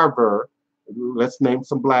you're Carver. Let's name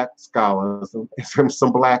some black scholars and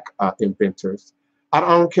some black inventors. I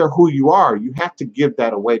don't care who you are. You have to give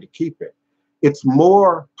that away to keep it. It's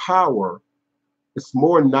more power. It's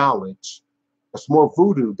more knowledge. It's more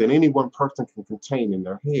voodoo than any one person can contain in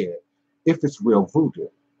their head if it's real voodoo.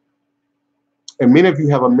 And many of you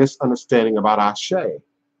have a misunderstanding about Ashe,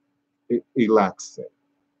 Alexa.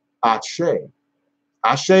 Ashe.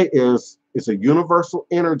 Ashe is a universal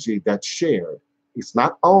energy that's shared. It's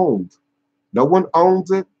not owned. No one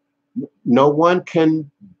owns it. No one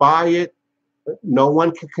can buy it. No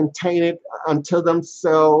one can contain it unto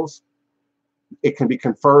themselves. It can be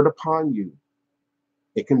conferred upon you.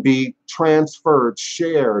 It can be transferred,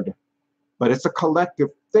 shared, but it's a collective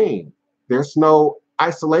thing. There's no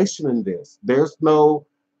isolation in this. There's no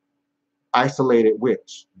isolated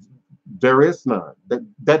witch. There is none.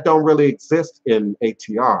 That don't really exist in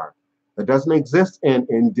ATR. That doesn't exist in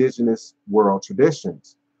indigenous world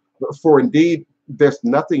traditions. For indeed, there's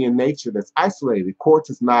nothing in nature that's isolated. Quartz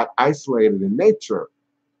is not isolated in nature.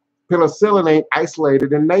 Penicillin ain't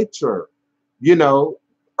isolated in nature. You know,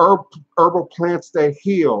 herbal plants that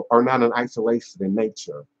heal are not in isolation in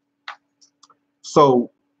nature.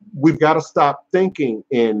 So we've got to stop thinking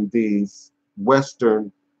in these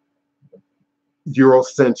Western,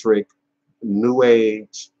 Eurocentric, New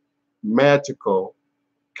Age, magical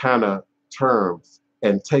kind of terms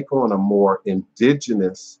and take on a more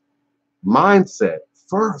indigenous mindset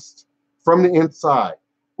first from the inside,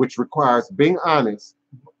 which requires being honest,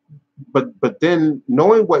 but then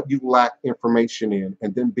knowing what you lack information in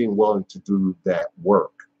and then being willing to do that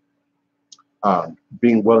work,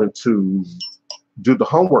 being willing to do the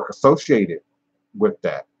homework associated with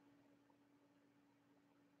that.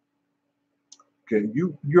 Okay,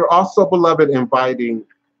 you're also, beloved, inviting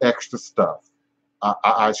extra stuff.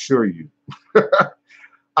 I assure you.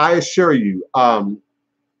 I assure you.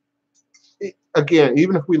 Again,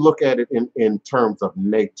 even if we look at it in terms of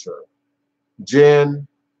nature, jinn,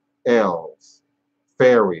 elves,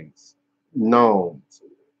 fairies, gnomes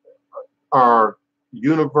are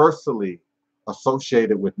universally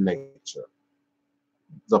associated with nature.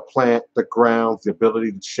 The plant, the grounds, the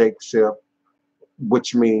ability to shapeshift,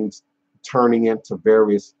 which means turning into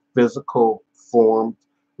various physical forms.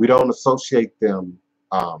 We don't associate them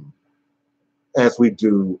as we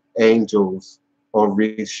do angels,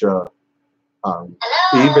 Orisha,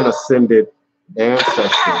 even ascended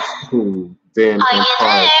ancestors who then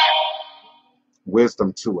impart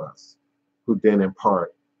wisdom to us, who then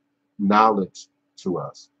impart knowledge to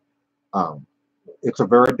us. It's a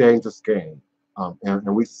very dangerous game,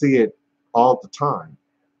 and we see it all the time.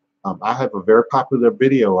 I have a very popular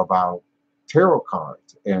video about tarot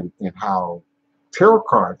cards and how tarot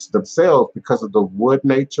cards themselves, because of the wood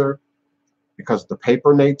nature, because of the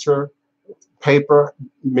paper nature, paper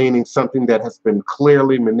meaning something that has been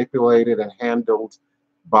clearly manipulated and handled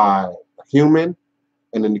by a human,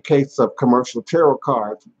 and in the case of commercial tarot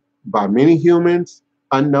cards, by many humans,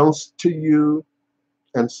 unknowns to you,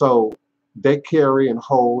 and so they carry and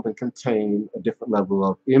hold and contain a different level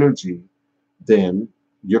of energy than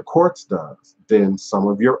your quartz does, than some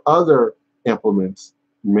of your other implements,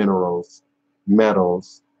 minerals,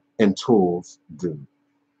 metals, and tools do.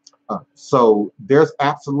 So there's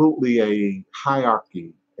absolutely a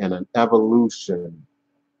hierarchy and an evolution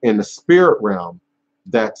in the spirit realm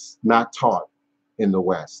that's not taught in the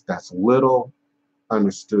West. That's little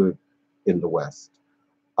understood in the West.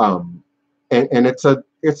 And it's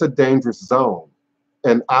a dangerous zone.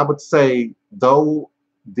 And I would say, though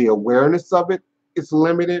the awareness of it is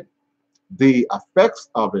limited, the effects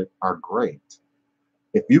of it are great.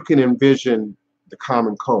 If you can envision the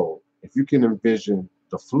common cold, if you can envision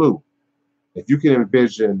the flu, if you can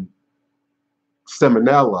envision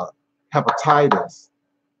salmonella, hepatitis,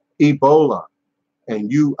 Ebola,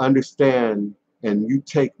 and you understand and you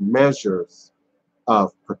take measures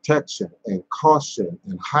of protection and caution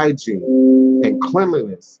and hygiene and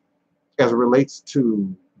cleanliness as it relates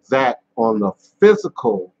to that on the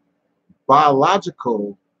physical,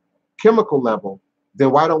 biological, chemical level,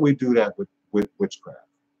 then why don't we do that with witchcraft?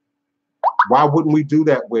 Why wouldn't we do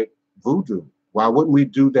that with voodoo? Why wouldn't we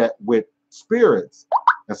do that with spirits?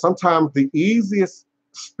 And sometimes the easiest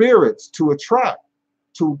spirits to attract,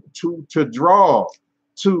 to draw,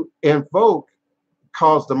 to invoke,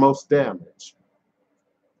 cause the most damage.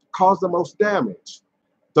 Cause the most damage.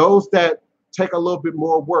 Those that take a little bit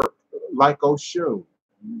more work, like Oshun.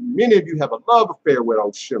 Many of you have a love affair with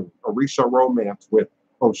Oshun, Orisha romance with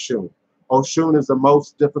Oshun. Oshun is the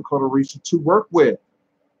most difficult Orisha to work with.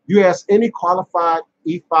 You ask any qualified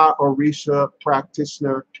Ifa Orisha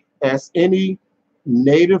practitioner, ask any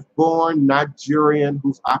native-born Nigerian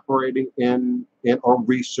who's operating in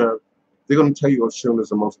Orisha, they're going to tell you Oshun is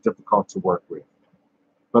the most difficult to work with.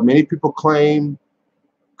 But many people claim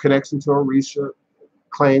connection to Orisha,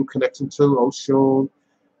 claim connection to Oshun,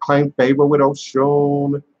 claim favor with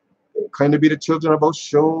Oshun, claim to be the children of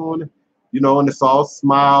Oshun, you know, and it's all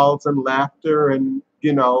smiles and laughter and,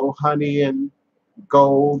 you know, honey and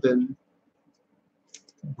gold and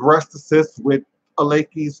breast assists with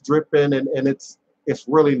alekis dripping, and it's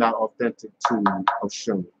really not authentic to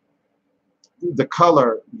Oshun. The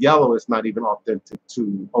color yellow is not even authentic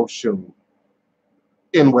to Oshun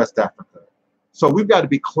in West Africa. So we've got to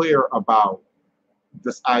be clear about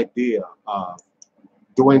this idea of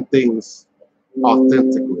doing things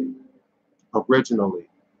authentically, originally,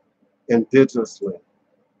 indigenously,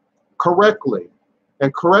 correctly.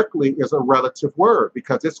 And correctly is a relative word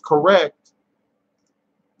because it's correct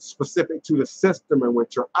specific to the system in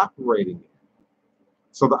which you're operating in.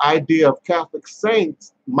 So the idea of Catholic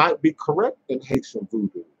saints might be correct in Haitian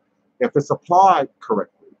Voodoo if it's applied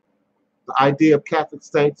correctly. The idea of Catholic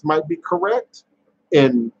saints might be correct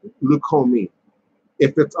in Lukomi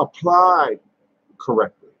if it's applied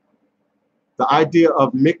correctly. The idea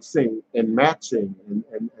of mixing and matching and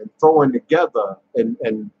throwing together,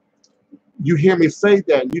 and you hear me say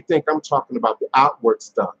that and you think I'm talking about the outward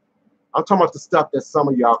stuff. I'm talking about the stuff that some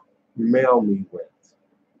of y'all mail me with,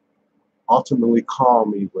 ultimately call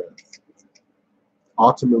me with,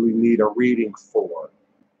 ultimately need a reading for.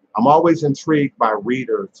 I'm always intrigued by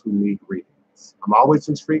readers who need readings. I'm always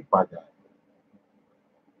intrigued by that.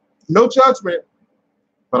 No judgment,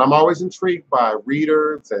 but I'm always intrigued by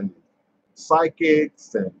readers and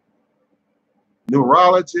psychics and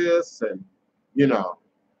neurologists and, you know,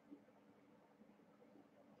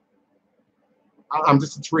 I'm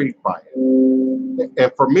just intrigued by it.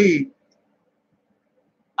 And for me,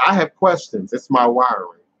 I have questions. It's my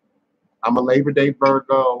wiring. I'm a Labor Day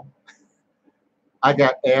Virgo. I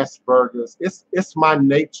got Asperger's. It's my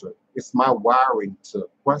nature. It's my wiring to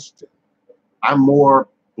question. I'm more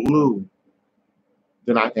blue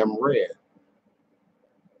than I am red.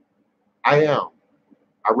 I am.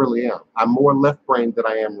 I really am. I'm more left brain than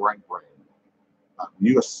I am right brain.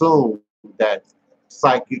 You assume that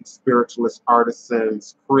psychics, spiritualists,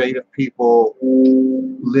 artisans, creative people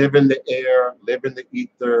live in the air, live in the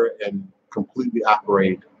ether, and completely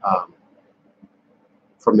operate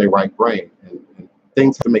from their right brain. And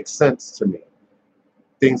things have to make sense to me.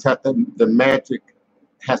 Things have to, the magic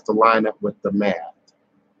has to line up with the math.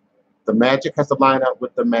 The magic has to line up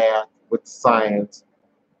with the math, with science,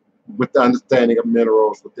 with the understanding of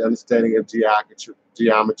minerals, with the understanding of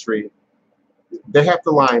geometry. They have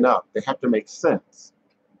to line up. They have to make sense.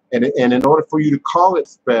 And in order for you to call it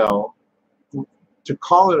spell, to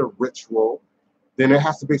call it a ritual, then there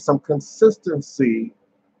has to be some consistency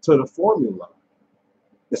to the formula.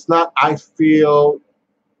 It's not, I feel,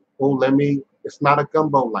 oh, it's not a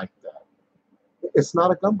gumbo like that. It's not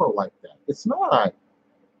a gumbo like that. It's not.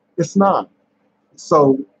 It's not.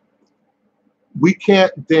 So we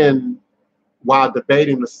can't then, while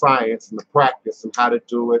debating the science and the practice and how to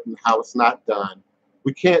do it and how it's not done,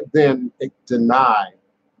 we can't then deny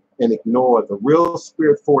and ignore the real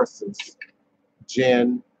spirit forces,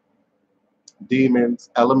 jinn,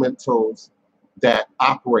 demons, elementals that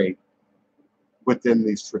operate within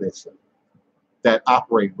these traditions, that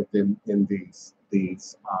operate within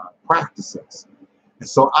these practices. And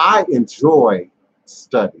so I enjoy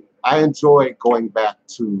study. I enjoy going back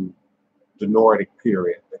to the Nordic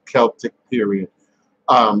period, the Celtic period,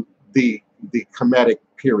 the Kemetic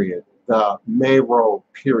period, the Mero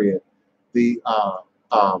period, the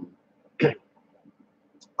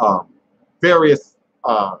various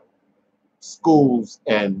schools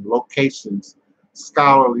and locations,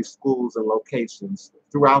 scholarly schools and locations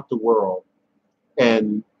throughout the world,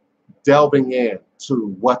 and delving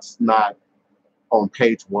into what's not on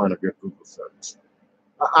page 1 of your Google search.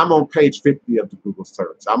 I'm on page 50 of the Google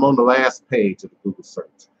search. I'm on the last page of the Google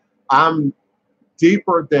search. I'm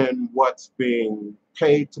deeper than what's being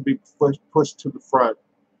paid to be pushed to the front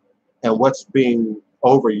and what's being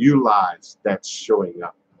overutilized that's showing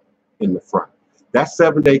up in the front. That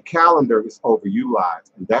 7-day calendar is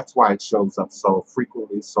overutilized, and that's why it shows up so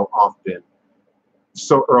frequently, so often,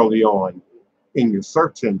 so early on in your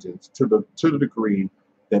search engines, to the degree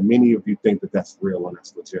that many of you think that that's real and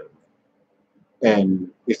that's legitimate. And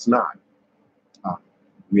it's not.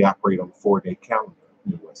 We operate on a 4-day calendar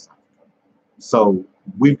in West Africa. So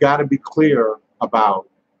we've got to be clear about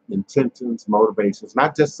intentions, motivations,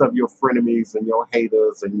 not just of your frenemies and your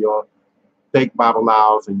haters and your fake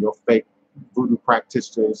Babalawos and your fake voodoo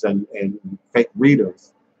practitioners and fake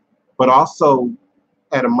readers, but also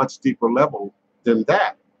at a much deeper level than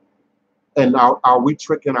that. And are we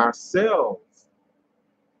tricking ourselves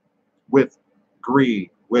with greed,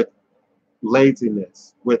 with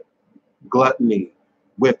laziness, with gluttony,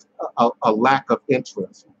 with a lack of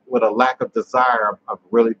interest, with a lack of desire of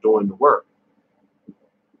really doing the work?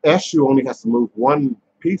 SU only has to move one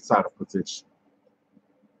piece out of position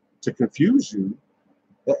to confuse you.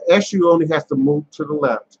 The SU only has to move to the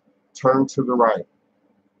left, turn to the right,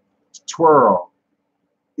 twirl,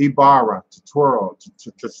 Ibarra, to twirl,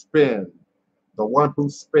 to spin, the one who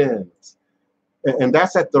spins. And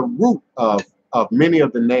that's at the root of many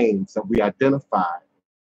of the names that we identify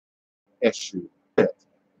SU with,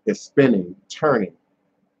 is spinning, turning.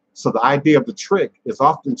 So the idea of the trick is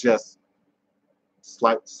often just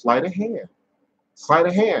sleight of hand, sleight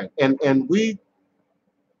of hand. And we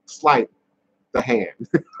sleight the hand.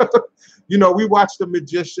 You know, we watch the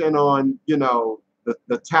magician on, you know,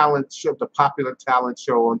 the talent show, the popular talent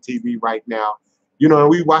show on TV right now. You know, and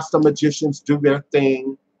we watch the magicians do their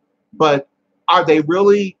thing, but are they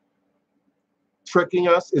really tricking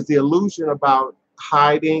us? Is the illusion about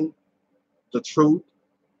hiding the truth?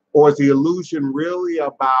 Or is the illusion really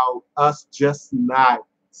about us just not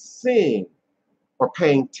seeing or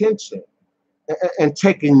paying attention and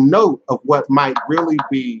taking note of what might really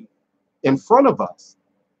be in front of us?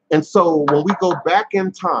 And so when we go back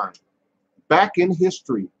in time, back in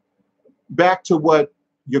history, back to what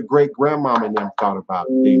your great grandmama and them thought about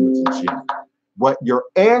demons and jinn, what your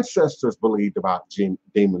ancestors believed about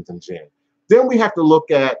demons and jinn, then we have to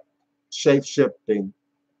look at shape-shifting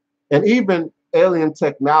and even alien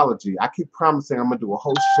technology. I keep promising I'm gonna do a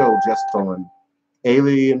whole show just on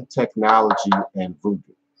alien technology and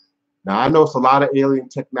voodoo. Now I know it's a lot of alien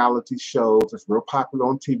technology shows. It's real popular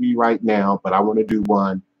on TV right now, but I want to do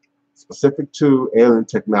one specific to alien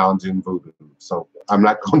technology and voodoo. So I'm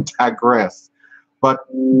not going to digress. But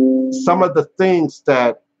some of the things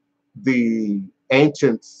that the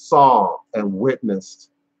ancients saw and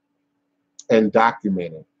witnessed and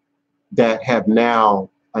documented that have now,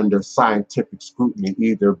 under scientific scrutiny,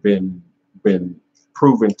 either been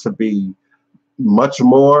proven to be much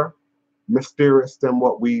more mysterious than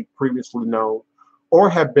what we previously know, or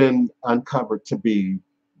have been uncovered to be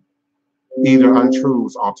either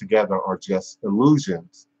untruths altogether or just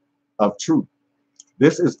illusions of truth.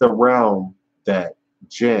 This is the realm that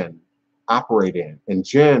jinn operate in. And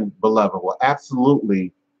jinn, beloved, will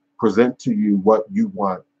absolutely present to you what you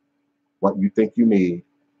want, what you think you need,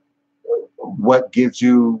 what gives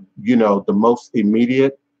you, you know, the most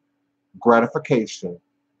immediate gratification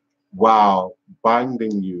while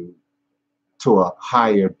binding you to a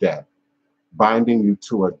higher debt, binding you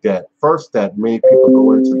to a debt. First, that many people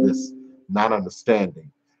go into this not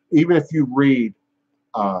understanding. Even if you read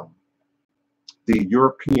the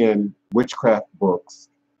European witchcraft books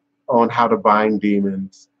on how to bind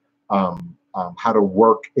demons, how to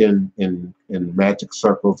work in magic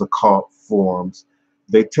circles, occult forms,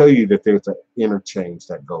 they tell you that there's an interchange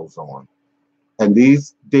that goes on. And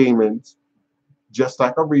these demons, just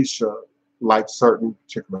like Orisha, like certain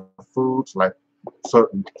particular foods, like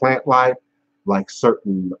certain plant life, like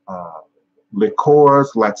certain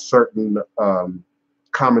liqueurs, like certain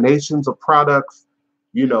combinations of products,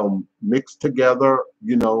 you know, mixed together,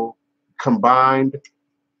 you know, combined,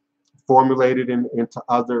 formulated into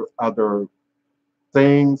other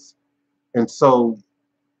things. And so,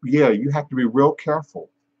 yeah, you have to be real careful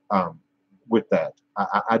with that.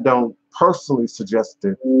 I don't personally suggest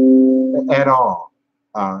it at all,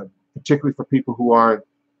 particularly for people who aren't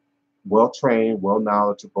well trained, well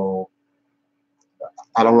knowledgeable.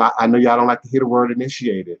 I know y'all don't like to hear the word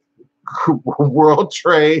initiated. Well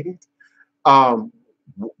trained,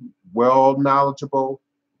 well knowledgeable,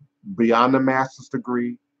 beyond the master's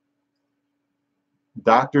degree,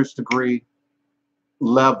 doctor's degree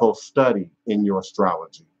level study in your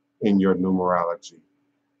astrology, in your numerology,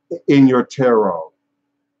 in your tarot,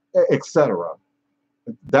 etc.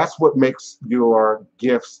 That's what makes your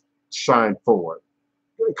gifts shine forward,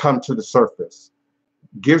 come to the surface.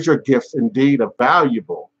 Gives your gifts indeed a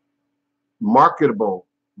valuable, marketable,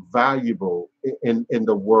 valuable in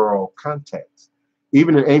the world context.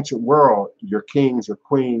 Even in ancient world, your kings, your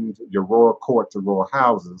queens, your royal courts, your royal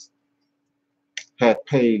houses had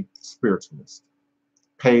paid spiritualists,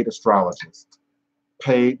 paid astrologists,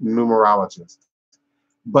 paid numerologists.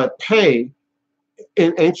 But pay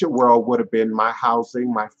in ancient world would have been my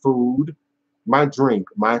housing, my food, my drink,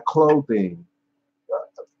 my clothing,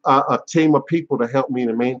 a team of people to help me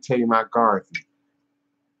to maintain my garden.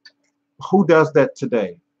 Who does that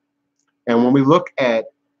today? And when we look at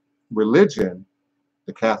religion,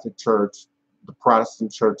 the Catholic Church, the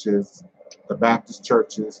Protestant churches, the Baptist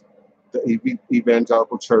churches, the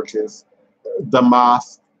evangelical churches, the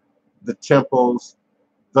mosque, the temples,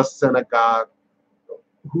 the synagogue,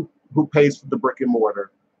 who pays for the brick and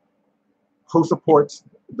mortar, who supports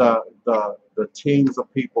the teams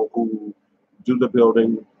of people who do the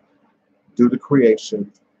building, do the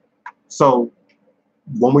creation. So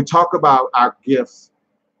when we talk about our gifts,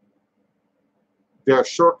 there are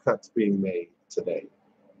shortcuts being made today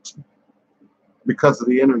because of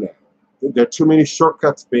the internet. There are too many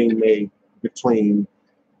shortcuts being made between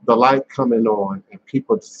the light coming on and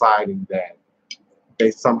people deciding that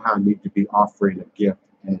they somehow need to be offering a gift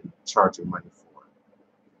and charging money for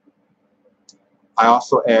it. I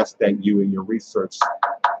also ask that you in your research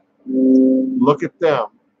look at them.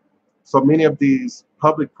 So many of these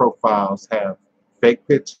public profiles have fake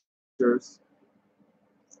pictures,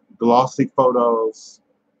 glossy photos,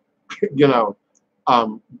 you know,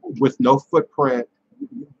 with no footprint,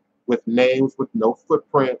 with names with no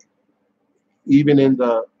footprint. Even in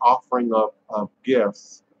the offering of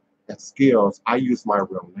gifts and skills, I use my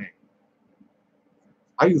real name.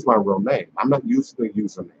 I use my real name. I'm not using a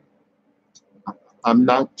username. I'm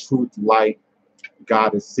not Truth Light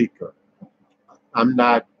Goddess Seeker. I'm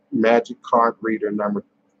not Magic Card Reader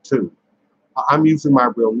 #2. I'm using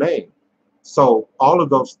my real name. So all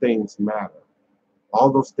of those things matter.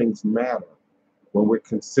 All those things matter when we're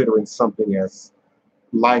considering something as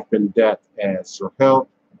life and death as your health,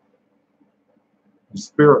 your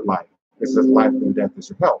spirit life. It says life and death is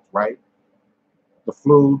your health, right? The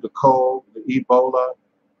flu, the cold, the Ebola.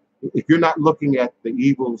 If you're not looking at the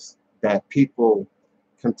evils that people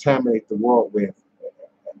contaminate the world with,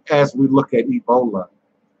 as we look at Ebola,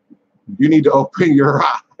 you need to open your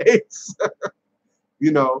eyes.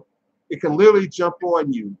 You know, it can literally jump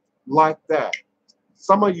on you like that.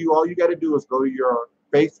 Some of you, all you got to do is go to your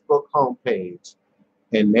Facebook homepage,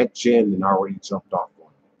 and that gin already jumped off on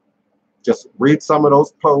you. Just read some of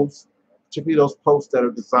those posts, particularly those posts that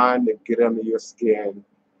are designed to get under your skin,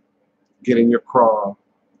 get in your craw,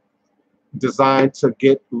 designed to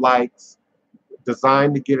get likes,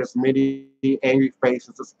 designed to get as many angry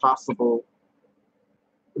faces as possible.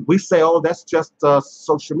 We say, oh, that's just a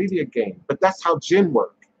social media game, but that's how gin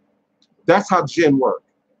work. That's how gin work.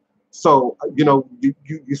 So, you know,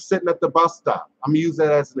 you're sitting at the bus stop. I'm gonna use that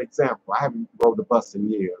as an example. I haven't rode the bus in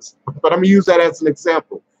years, but I'm gonna use that as an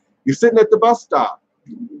example. You're sitting at the bus stop.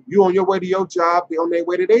 You on your way to your job, they on their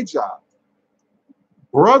way to their job.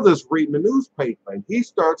 Brother's reading the newspaper, and he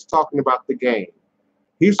starts talking about the game.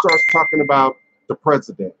 He starts talking about the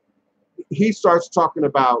president. He starts talking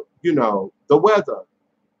about, you know, the weather.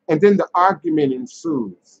 And then the argument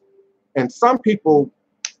ensues. And some people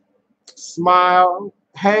smile,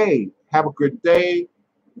 hey, have a good day.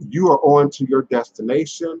 You are on to your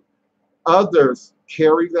destination. Others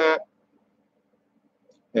carry that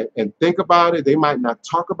and think about it. They might not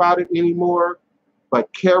talk about it anymore,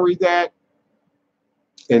 but carry that.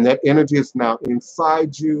 And that energy is now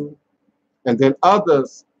inside you. And then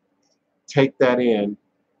others take that in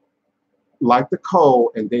like the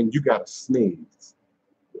cold, and then you got to sneeze.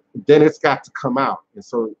 Then it's got to come out. And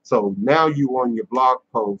so now you're on your blog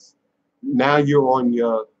post. Now you're on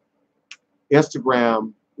your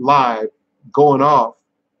Instagram live going off,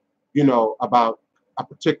 you know, about a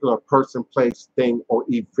particular person, place, thing, or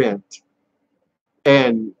event.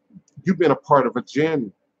 And you've been a part of a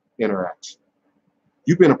gin interaction.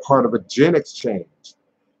 You've been a part of a gin exchange.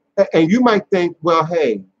 And you might think, well,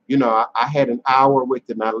 hey, you know, I had an hour with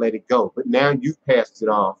it and I let it go. But now you've passed it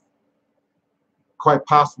off, quite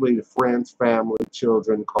possibly to friends, family,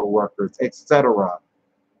 children, co-workers, etc.,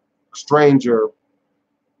 stranger,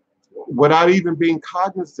 without even being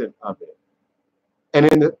cognizant of it.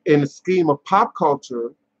 And in the scheme of pop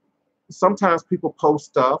culture, sometimes people post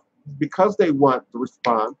stuff because they want the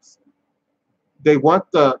response, they want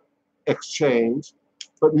the exchange,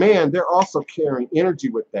 but man, they're also carrying energy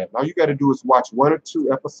with that. All you got to do is watch 1 or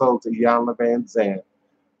 2 episodes of Iyanla Vanzant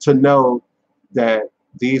to know that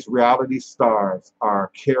these reality stars are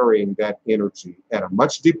carrying that energy at a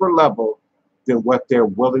much deeper level than what they're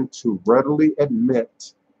willing to readily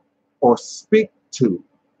admit or speak to.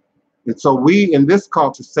 And so we in this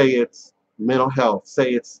culture say it's mental health,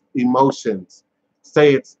 say it's emotions,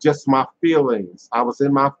 say it's just my feelings. I was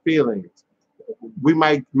in my feelings. We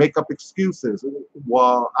might make up excuses.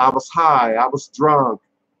 Well, I was high, I was drunk,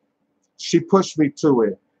 she pushed me to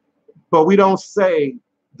it. But we don't say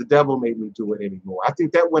the devil made me do it anymore. I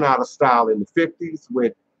think that went out of style in the 50s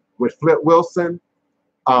with Flip Wilson.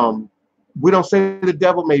 We don't say the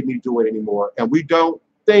devil made me do it anymore. And we don't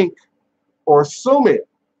think or assume it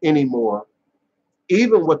anymore,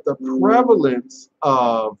 even with the prevalence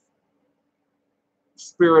of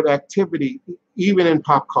spirit activity, even in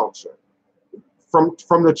pop culture.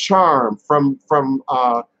 From the charm, from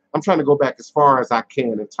I'm trying to go back as far as I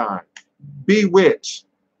can in time. Bewitch,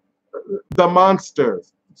 the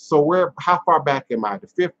monsters. So how far back am I? The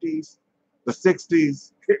 50s, the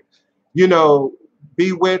 60s? You know,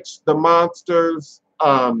 Bewitched, the monsters.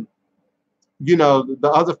 You know, the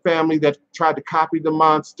other family that tried to copy the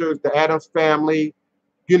monsters, the Addams family.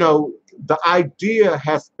 You know, the idea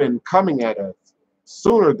has been coming at us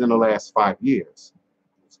sooner than the last 5 years,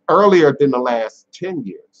 earlier than the last 10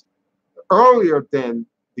 years, earlier than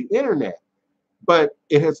the internet. But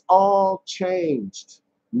it has all changed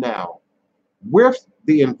now with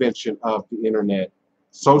the invention of the internet,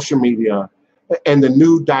 social media, and the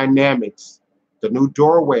new dynamics, the new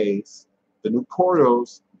doorways, the new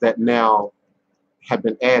portals that now have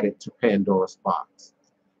been added to Pandora's box.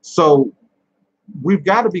 So we've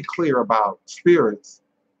got to be clear about spirits.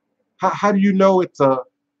 How do you know it's a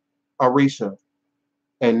Orisha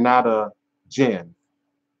and not a Jinn?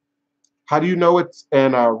 How do you know it's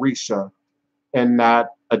an Orisha and not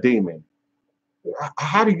a demon?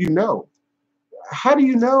 How do you know? How do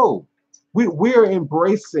you know? We're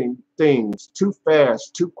embracing things too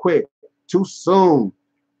fast, too quick, too soon,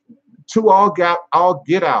 too all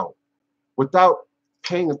get out without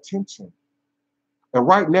paying attention. And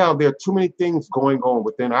right now, there are too many things going on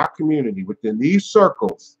within our community, within these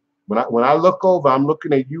circles. When I look over, I'm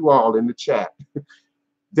looking at you all in the chat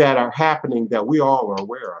that are happening that we all are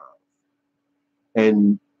aware of.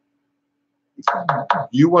 And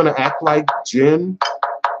you want to act like Jinn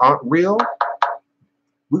aren't real?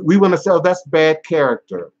 We want to say, oh, that's bad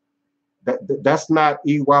character. That's not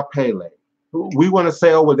Iwa Pele. We want to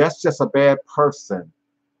say, oh, well, that's just a bad person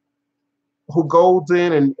who goes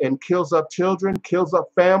in and kills up children, kills up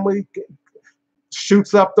family,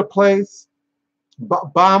 shoots up the place,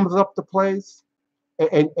 bombs up the place.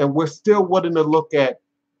 And we're still wanting to look at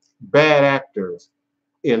bad actors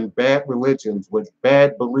in bad religions with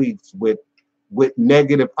bad beliefs, with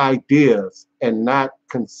negative ideas, and not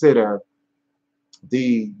consider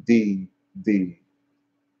the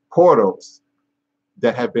portals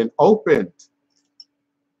that have been opened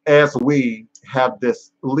as we have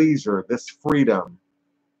this leisure, this freedom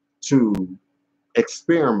to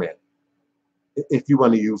experiment, if you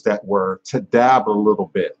want to use that word, to dabble a little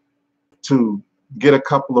bit, to get a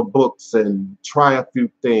couple of books and try a few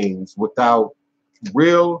things without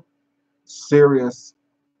real serious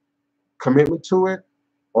commitment to it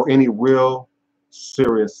or any real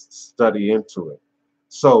serious study into it.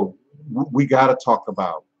 So we got to talk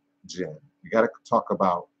about Jinn. We got to talk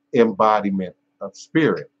about embodiment of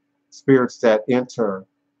spirits that enter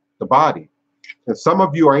the body. And some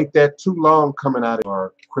of you ain't that too long coming out of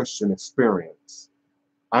your Christian experience.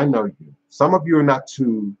 I know you. Some of you are not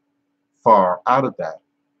too far out of that.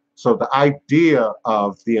 So the idea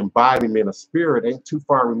of the embodiment of spirit ain't too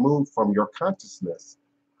far removed from your consciousness.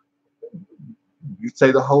 You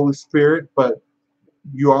say the Holy Spirit, but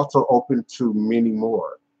you're also open to many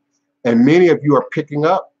more. And many of you are picking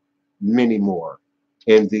up many more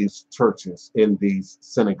in these churches, in these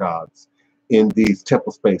synagogues, in these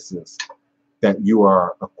temple spaces that you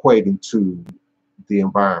are equating to the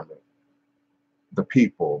environment, the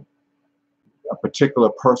people, a particular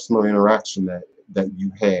personal interaction that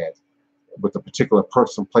you had with a particular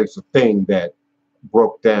person, place, or thing that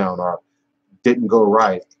broke down or didn't go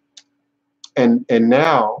right. And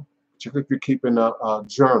now, particularly if you're keeping a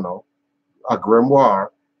journal, a grimoire,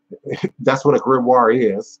 that's what a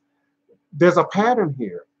grimoire is. There's a pattern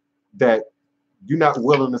here that you're not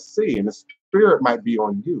willing to see, and the spirit might be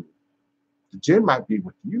on you. The Jinn might be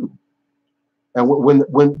with you. And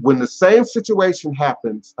when the same situation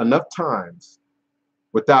happens enough times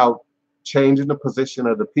without changing the position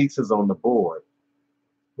of the pieces on the board,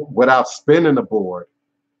 without spinning the board,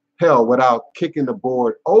 hell, without kicking the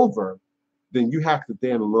board over, then you have to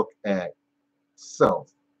then look at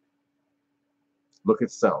self. Look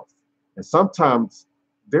at self. And sometimes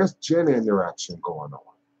there's Jinn interaction going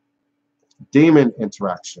on, demon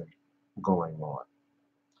interaction going on.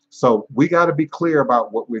 So we got to be clear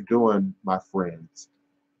about what we're doing, my friends,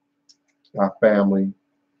 our family,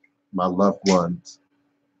 my loved ones,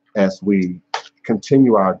 as we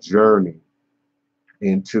continue our journey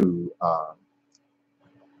into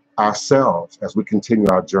ourselves, as we continue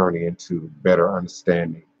our journey into better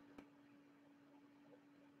understanding.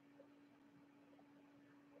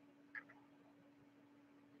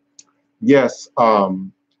 Yes,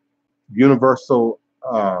 universal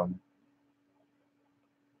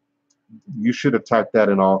You should have typed that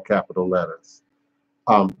in all capital letters.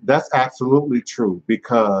 That's absolutely true,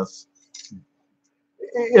 because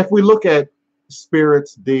if we look at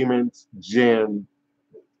spirits, demons, jinn,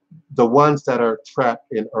 the ones that are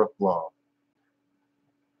trapped in earth law,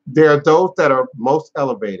 there are those that are most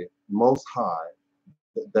elevated, most high,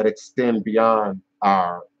 that extend beyond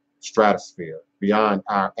our stratosphere, beyond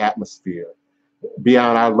our atmosphere,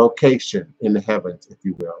 beyond our location in the heavens, if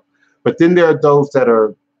you will. But then there are those that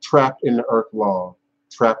are trapped in the earth law,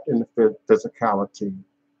 trapped in the physicality,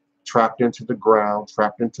 trapped into the ground,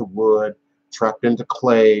 trapped into wood, trapped into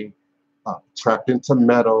clay, trapped into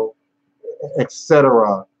metal,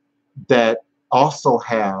 etc., that also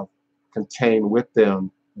have contained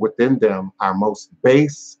within them our most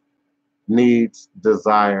base needs,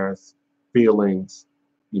 desires, feelings,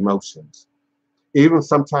 emotions. Even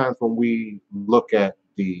sometimes when we look at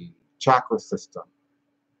the chakra system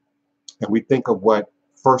and we think of what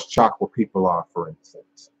first chakra people are, for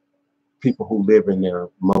instance, people who live in their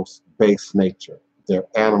most base nature, their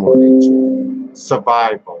animal nature,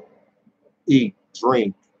 survival, eat,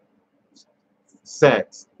 drink,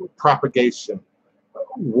 sex, propagation,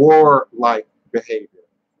 war-like behavior.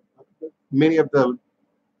 Many of the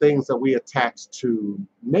things that we attach to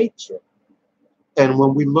nature. And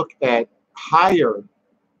when we look at higher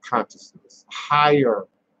consciousness, higher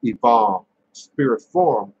evolved spirit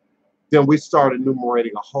form, then we start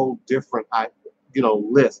enumerating a whole different,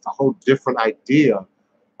 list, a whole different idea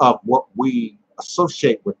of what we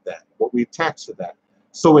associate with that, what we attach to that.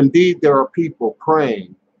 So indeed, there are people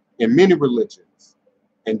praying in many religions,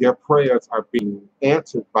 and their prayers are being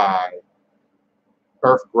answered by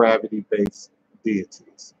earth gravity-based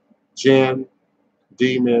deities, jinn,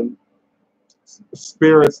 demon,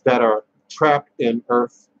 spirits that are trapped in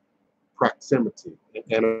earth proximity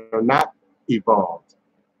and are not evolved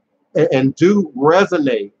and do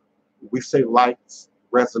resonate. We say lights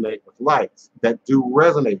resonate with lights, that do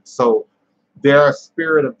resonate. So there are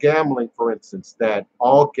spirit of gambling, for instance, that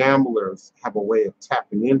all gamblers have a way of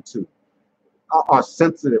tapping into, are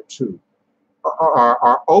sensitive to,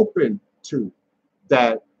 are open to,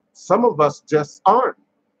 that some of us just aren't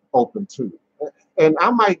open to. And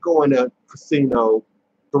I might go in a casino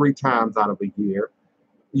 3 times out of a year,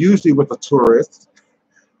 usually with a tourist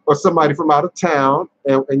or somebody from out of town,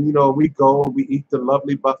 and we go and we eat the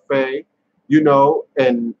lovely buffet,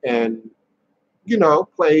 and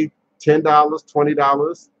play $10,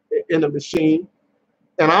 $20 in a machine,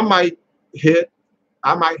 and I might hit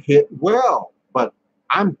well, but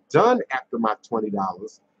I'm done after my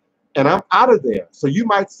 $20 and I'm out of there. So you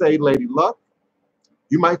might say Lady Luck,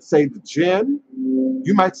 you might say the Jinn,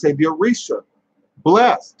 you might say the Orisha,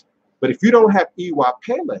 blessed. But if you don't have Iwa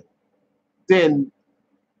Pele, then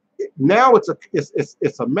now it's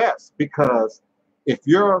a mess, because if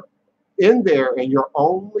you're in there and your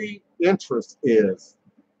only interest is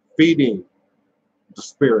feeding the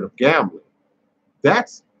spirit of gambling,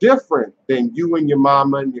 that's different than you and your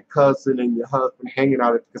mama and your cousin and your husband hanging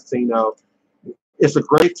out at the casino. It's a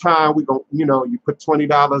great time. We go, you put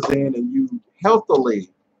 $20 in and you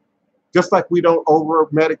healthily, just like we don't over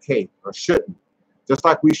medicate or shouldn't, just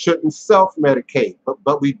like we shouldn't self-medicate,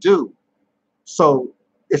 but we do. So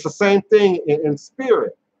it's the same thing in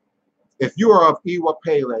spirit. If you are of Iwa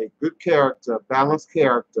Pele, good character, balanced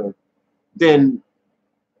character, then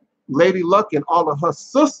Lady Luck and all of her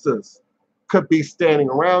sisters could be standing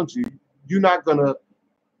around you. You're not going to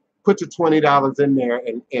put your $20 in there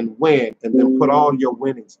and win, and then put all your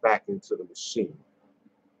winnings back into the machine.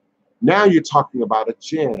 Now you're talking about a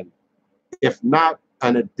jinn, if not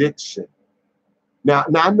an addiction. Now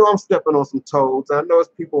I know I'm stepping on some toes. I know it's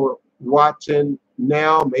people watching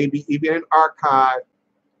now, maybe even in archive.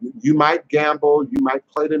 You might gamble, you might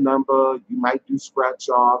play the number, you might do scratch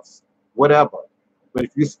offs, whatever. But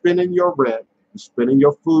if you're spending your rent, you're spending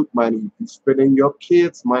your food money, you're spending your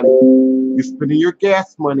kids' money, you're spending your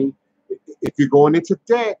gas money, if you're going into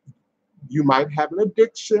debt, you might have an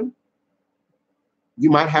addiction. You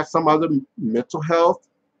might have some other mental health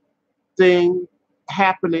thing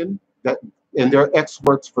happening, and there are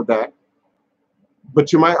experts for that.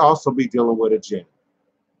 But you might also be dealing with a jinn.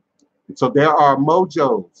 So there are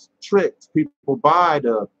mojos, tricks. People buy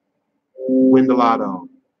to win the lotto,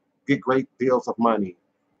 get great deals of money,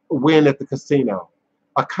 win at the casino.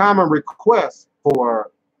 A common request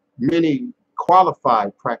for many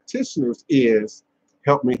qualified practitioners is,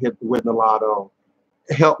 help me win the lotto,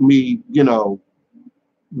 help me,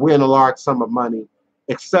 win a large sum of money,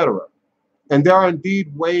 etc. And there are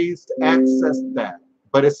indeed ways to access that,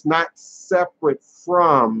 but it's not separate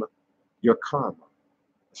from your karma.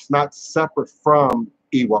 It's not separate from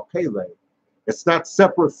Iwa Pele. It's not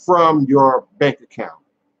separate from your bank account,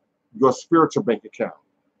 your spiritual bank account,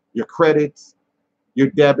 your credits, your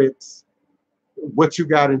debits, what you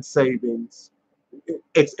got in savings,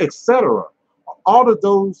 etc. All of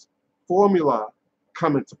those formula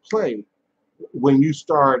come into play when you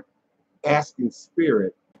start asking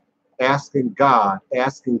spirit, asking God,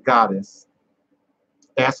 asking goddess,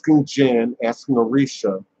 asking Jinn, asking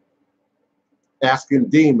Orisha, asking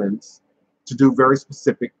demons to do very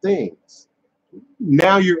specific things.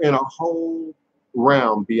 Now you're in a whole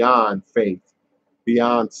realm beyond faith,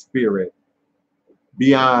 beyond spirit,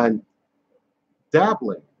 beyond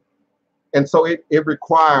dabbling. And so it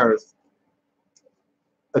requires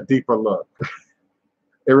a deeper look.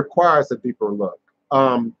 It requires a deeper look.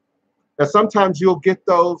 And sometimes you'll get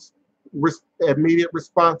those immediate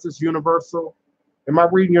responses, universal. Am I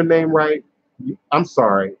reading your name right? I'm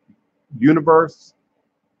sorry. Universe?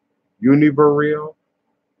 Univereal?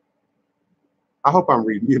 I hope I'm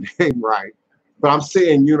reading your name right. But I'm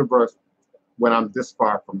saying universe when I'm this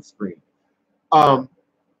far from the screen.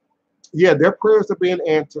 Yeah, their prayers are being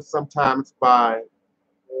answered sometimes by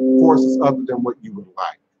forces other than what you would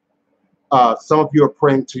like. Some of you are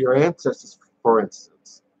praying to your ancestors, for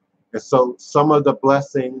instance. And so some of the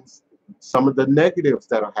blessings, some of the negatives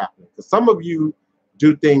that are happening, because some of you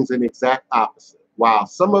do things in the exact opposite. While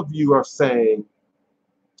some of you are saying,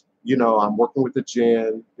 you know, I'm working with the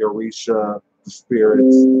Jinn, the Orisha, the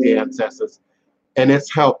spirits, the ancestors, and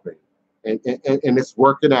it's helping, and it's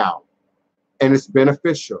working out, and it's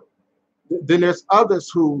beneficial. Then there's others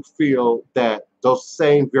who feel that those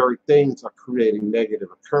same very things are creating negative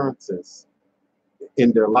occurrences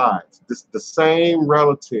in their lives. The same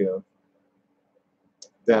relative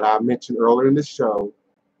that I mentioned earlier in the show,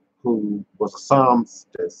 who was a psalmist,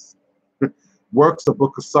 works the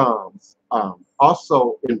book of Psalms,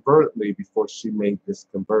 also inadvertently before she made this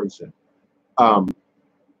conversion,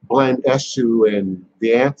 blamed Eshu and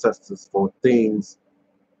the ancestors for things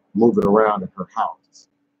moving around in her house,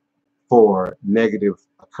 for negative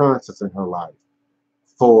occurrences in her life,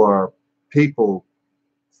 for people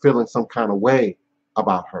feeling some kind of way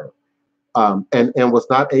about her, and was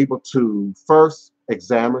not able to first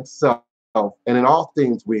examine self. And in all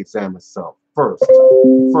things, we examine self first.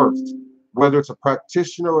 First, whether it's a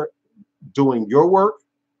practitioner doing your work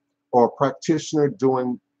or a practitioner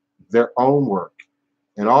doing their own work.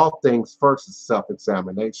 In all things, first is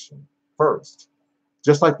self-examination. First,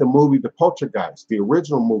 just like the movie The Poltergeist, the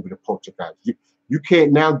original movie The Poltergeist, you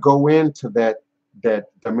can't now go into that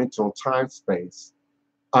dimensional time space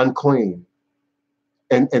unclean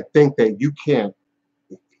and think that you can't.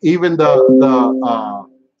 Even the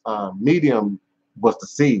medium was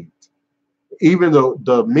deceived. Even though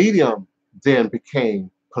the medium then became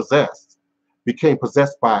possessed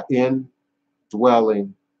by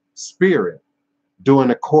indwelling spirit during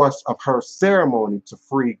the course of her ceremony to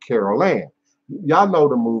free Carol Ann. Y'all know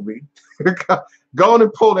the movie. Go on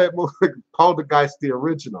and pull that movie, Poltergeist, the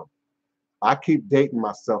original. I keep dating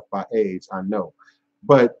myself by age, I know.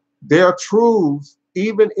 But there are truths,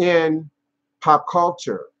 even in pop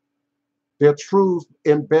culture. There are truths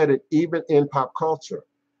embedded even in pop culture.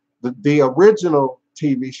 The original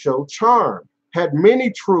TV show Charmed had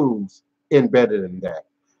many truths embedded in that.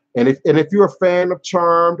 And if you're a fan of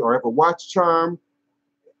Charmed or ever watched Charmed,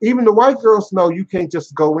 even the white girls know you can't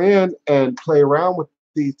just go in and play around with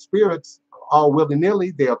these spirits all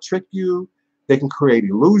willy-nilly. They'll trick you. They can create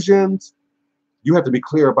illusions. You have to be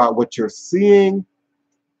clear about what you're seeing.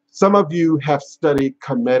 Some of you have studied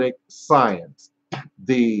Kemetic science,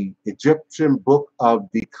 the Egyptian book of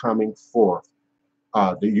the coming forth.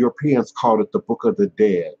 The Europeans called it the Book of the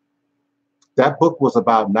Dead. That book was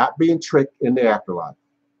about not being tricked in the afterlife,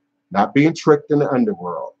 not being tricked in the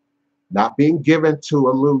underworld, not being given to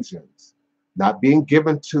illusions, not being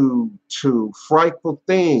given to frightful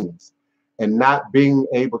things, and not being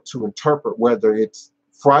able to interpret whether it's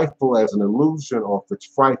frightful as an illusion or if it's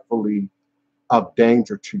frightfully of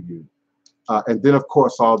danger to you. And then, of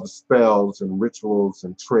course, all the spells and rituals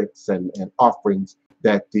and tricks and offerings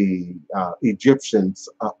that the Egyptians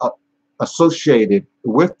associated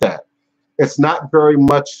with that. It's not very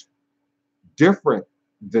much different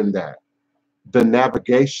than that, the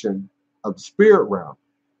navigation of the spirit realm.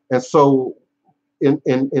 And so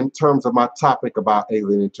in terms of my topic about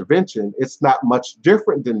alien intervention, it's not much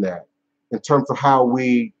different than that in terms of how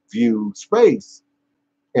we view space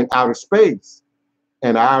and outer space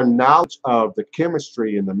and our knowledge of the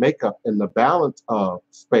chemistry and the makeup and the balance of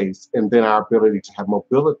space, and then our ability to have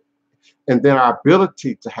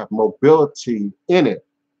mobility, in it,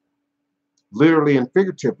 literally and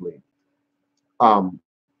figuratively.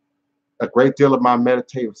 a great deal of my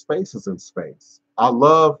meditative space is in space. I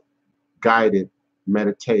love guided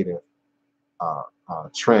meditative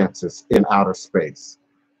trances in outer space,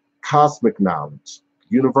 cosmic knowledge,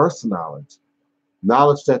 universal knowledge,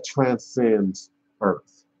 knowledge that transcends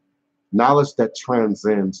Earth, knowledge that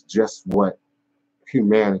transcends just what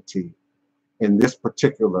humanity in this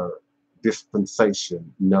particular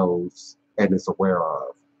dispensation knows and is aware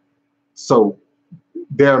of. So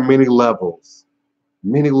there are many levels,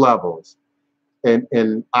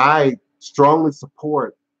 and I strongly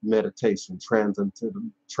support meditation,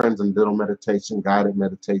 transcendental meditation, guided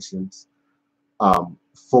meditations,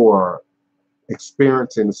 for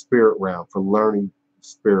experiencing the spirit realm, for learning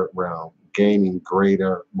spirit realm, gaining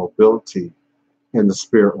greater mobility in the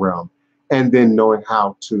spirit realm, and then knowing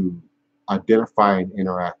how to identify and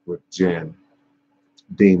interact with jinn,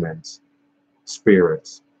 demons,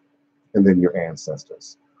 spirits, and then your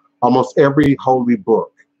ancestors. Almost every holy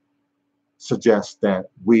book suggests that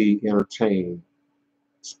we entertain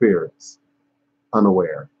spirits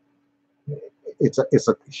unaware. It's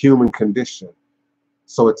a human condition.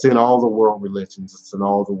 So it's in all the world religions, it's in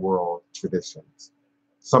all the world traditions.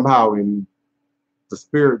 Somehow in the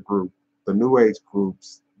spirit group, the New Age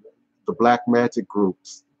groups, the black magic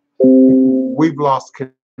groups, we've lost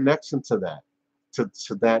connection to that,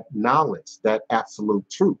 to that knowledge, that absolute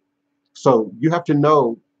truth. So you have to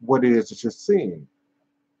know what it is that you're seeing.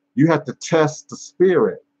 You have to test the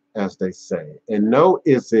spirit, as they say, and know,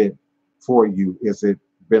 is it for you? Is it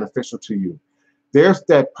beneficial to you? There's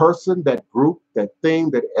that person, that group, that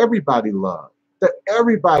thing that everybody loves, that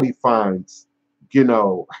everybody finds,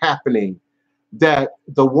 happening, that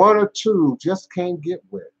the one or two just can't get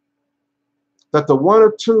with. That the one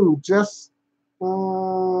or two just,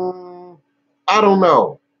 I don't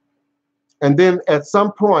know. And then at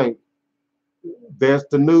some point, there's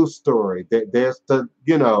the news story. There's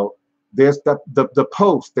there's the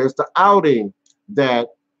post. There's the outing that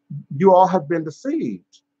you all have been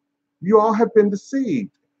deceived. You all have been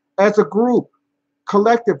deceived as a group,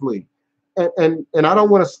 collectively. And I don't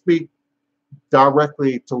want to speak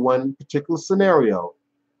directly to one particular scenario,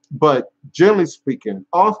 but generally speaking,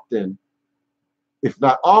 often, if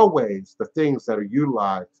not always, the things that are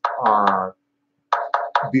utilized are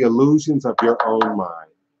the illusions of your own mind.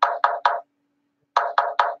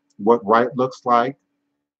 What right looks like,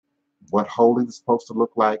 what holy is supposed to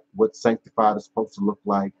look like, what sanctified is supposed to look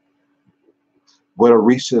like, what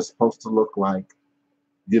Orisha is supposed to look like,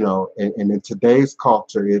 and in today's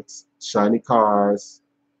culture, it's shiny cars,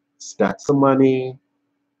 stacks of money,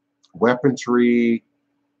 weaponry,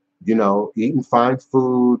 eating fine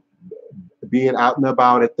food, being out and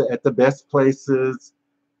about at the best places,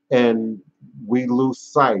 and we lose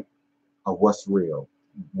sight of what's real,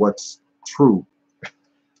 what's true,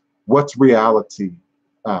 what's reality,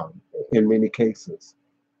 in many cases.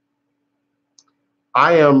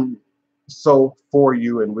 I am so for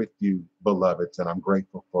you and with you, beloveds, and I'm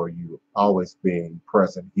grateful for you always being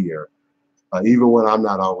present here, even when I'm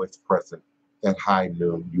not always present at high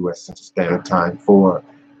noon U.S. Central Standard Time for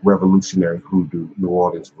Revolutionary Hoodoo, New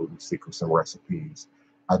Orleans Voodoo Secrets and Recipes.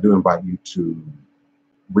 I do invite you to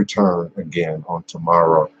return again on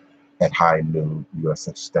tomorrow at high noon U.S.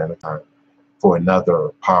 Central Standard Time for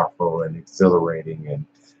another powerful and exhilarating and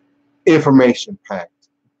information-packed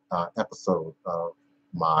episode of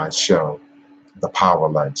my show, The Power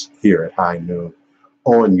Lunch, here at high noon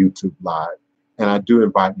on YouTube Live. And I do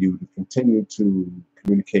invite you to continue to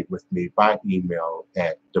communicate with me by email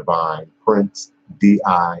at DivinePrince,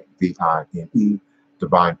 D-I-V-I-N-E,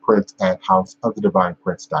 DivinePrince at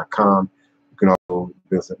houseofthedivineprince.com. You can also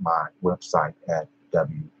visit my website at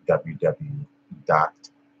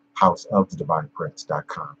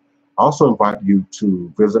www.houseofthedivineprince.com. I also invite you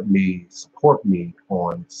to visit me, support me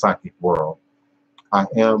on Psychic World. I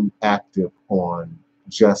am active on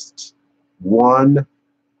just one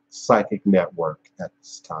psychic network at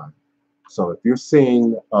this time. So if you're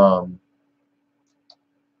seeing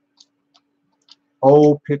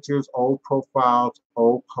old pictures, old profiles,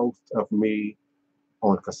 old posts of me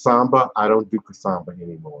on Kasamba, I don't do Kasamba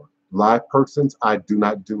anymore. Live persons, I do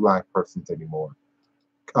not do live persons anymore.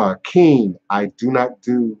 Keen, I do not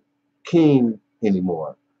do Keen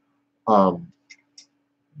anymore.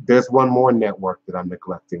 There's one more network that I'm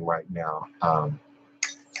neglecting right now.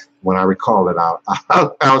 When I recall it out,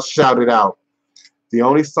 I'll shout it out. The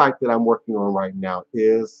only site that I'm working on right now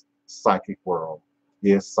is Psychic World.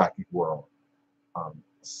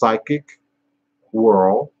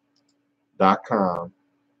 PsychicWorld.com.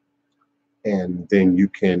 And then you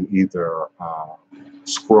can either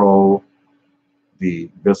scroll the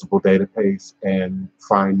visible database and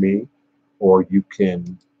find me, or you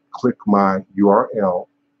can click my URL,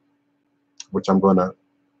 which I'm going to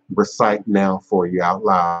recite now for you out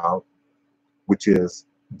loud, which is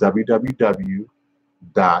www.psychicworld,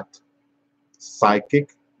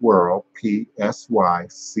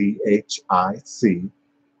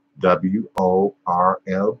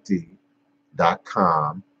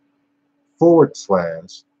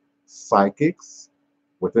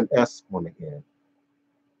 with an S on the end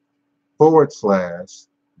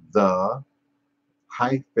 /the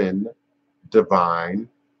hyphen divine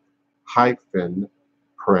hyphen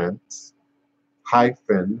prince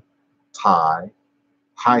hyphen Thai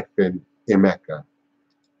hyphen Emmecca.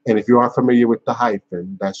 And if you aren't familiar with the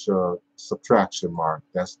hyphen, that's your subtraction mark.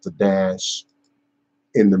 That's the dash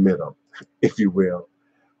in the middle, if you will.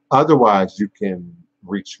 Otherwise, you can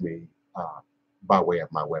reach me by way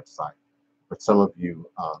of my website. But some of you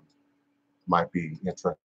might be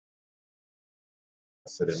interested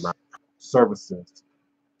in my services.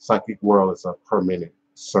 Psychic World is a per minute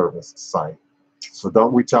service site. So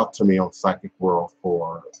don't reach out to me on Psychic World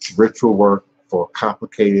for ritual work, for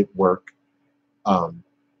complicated work,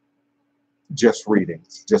 just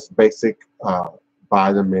readings, just basic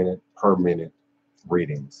by the minute, per minute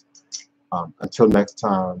readings. Until next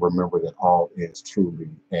time, remember that all is truly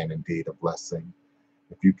and indeed a blessing.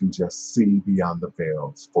 If you can just see beyond the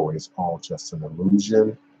veils, for it's all just an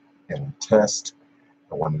illusion and a test,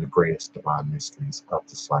 and one of the greatest divine mysteries of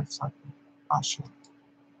this life cycle. Asha.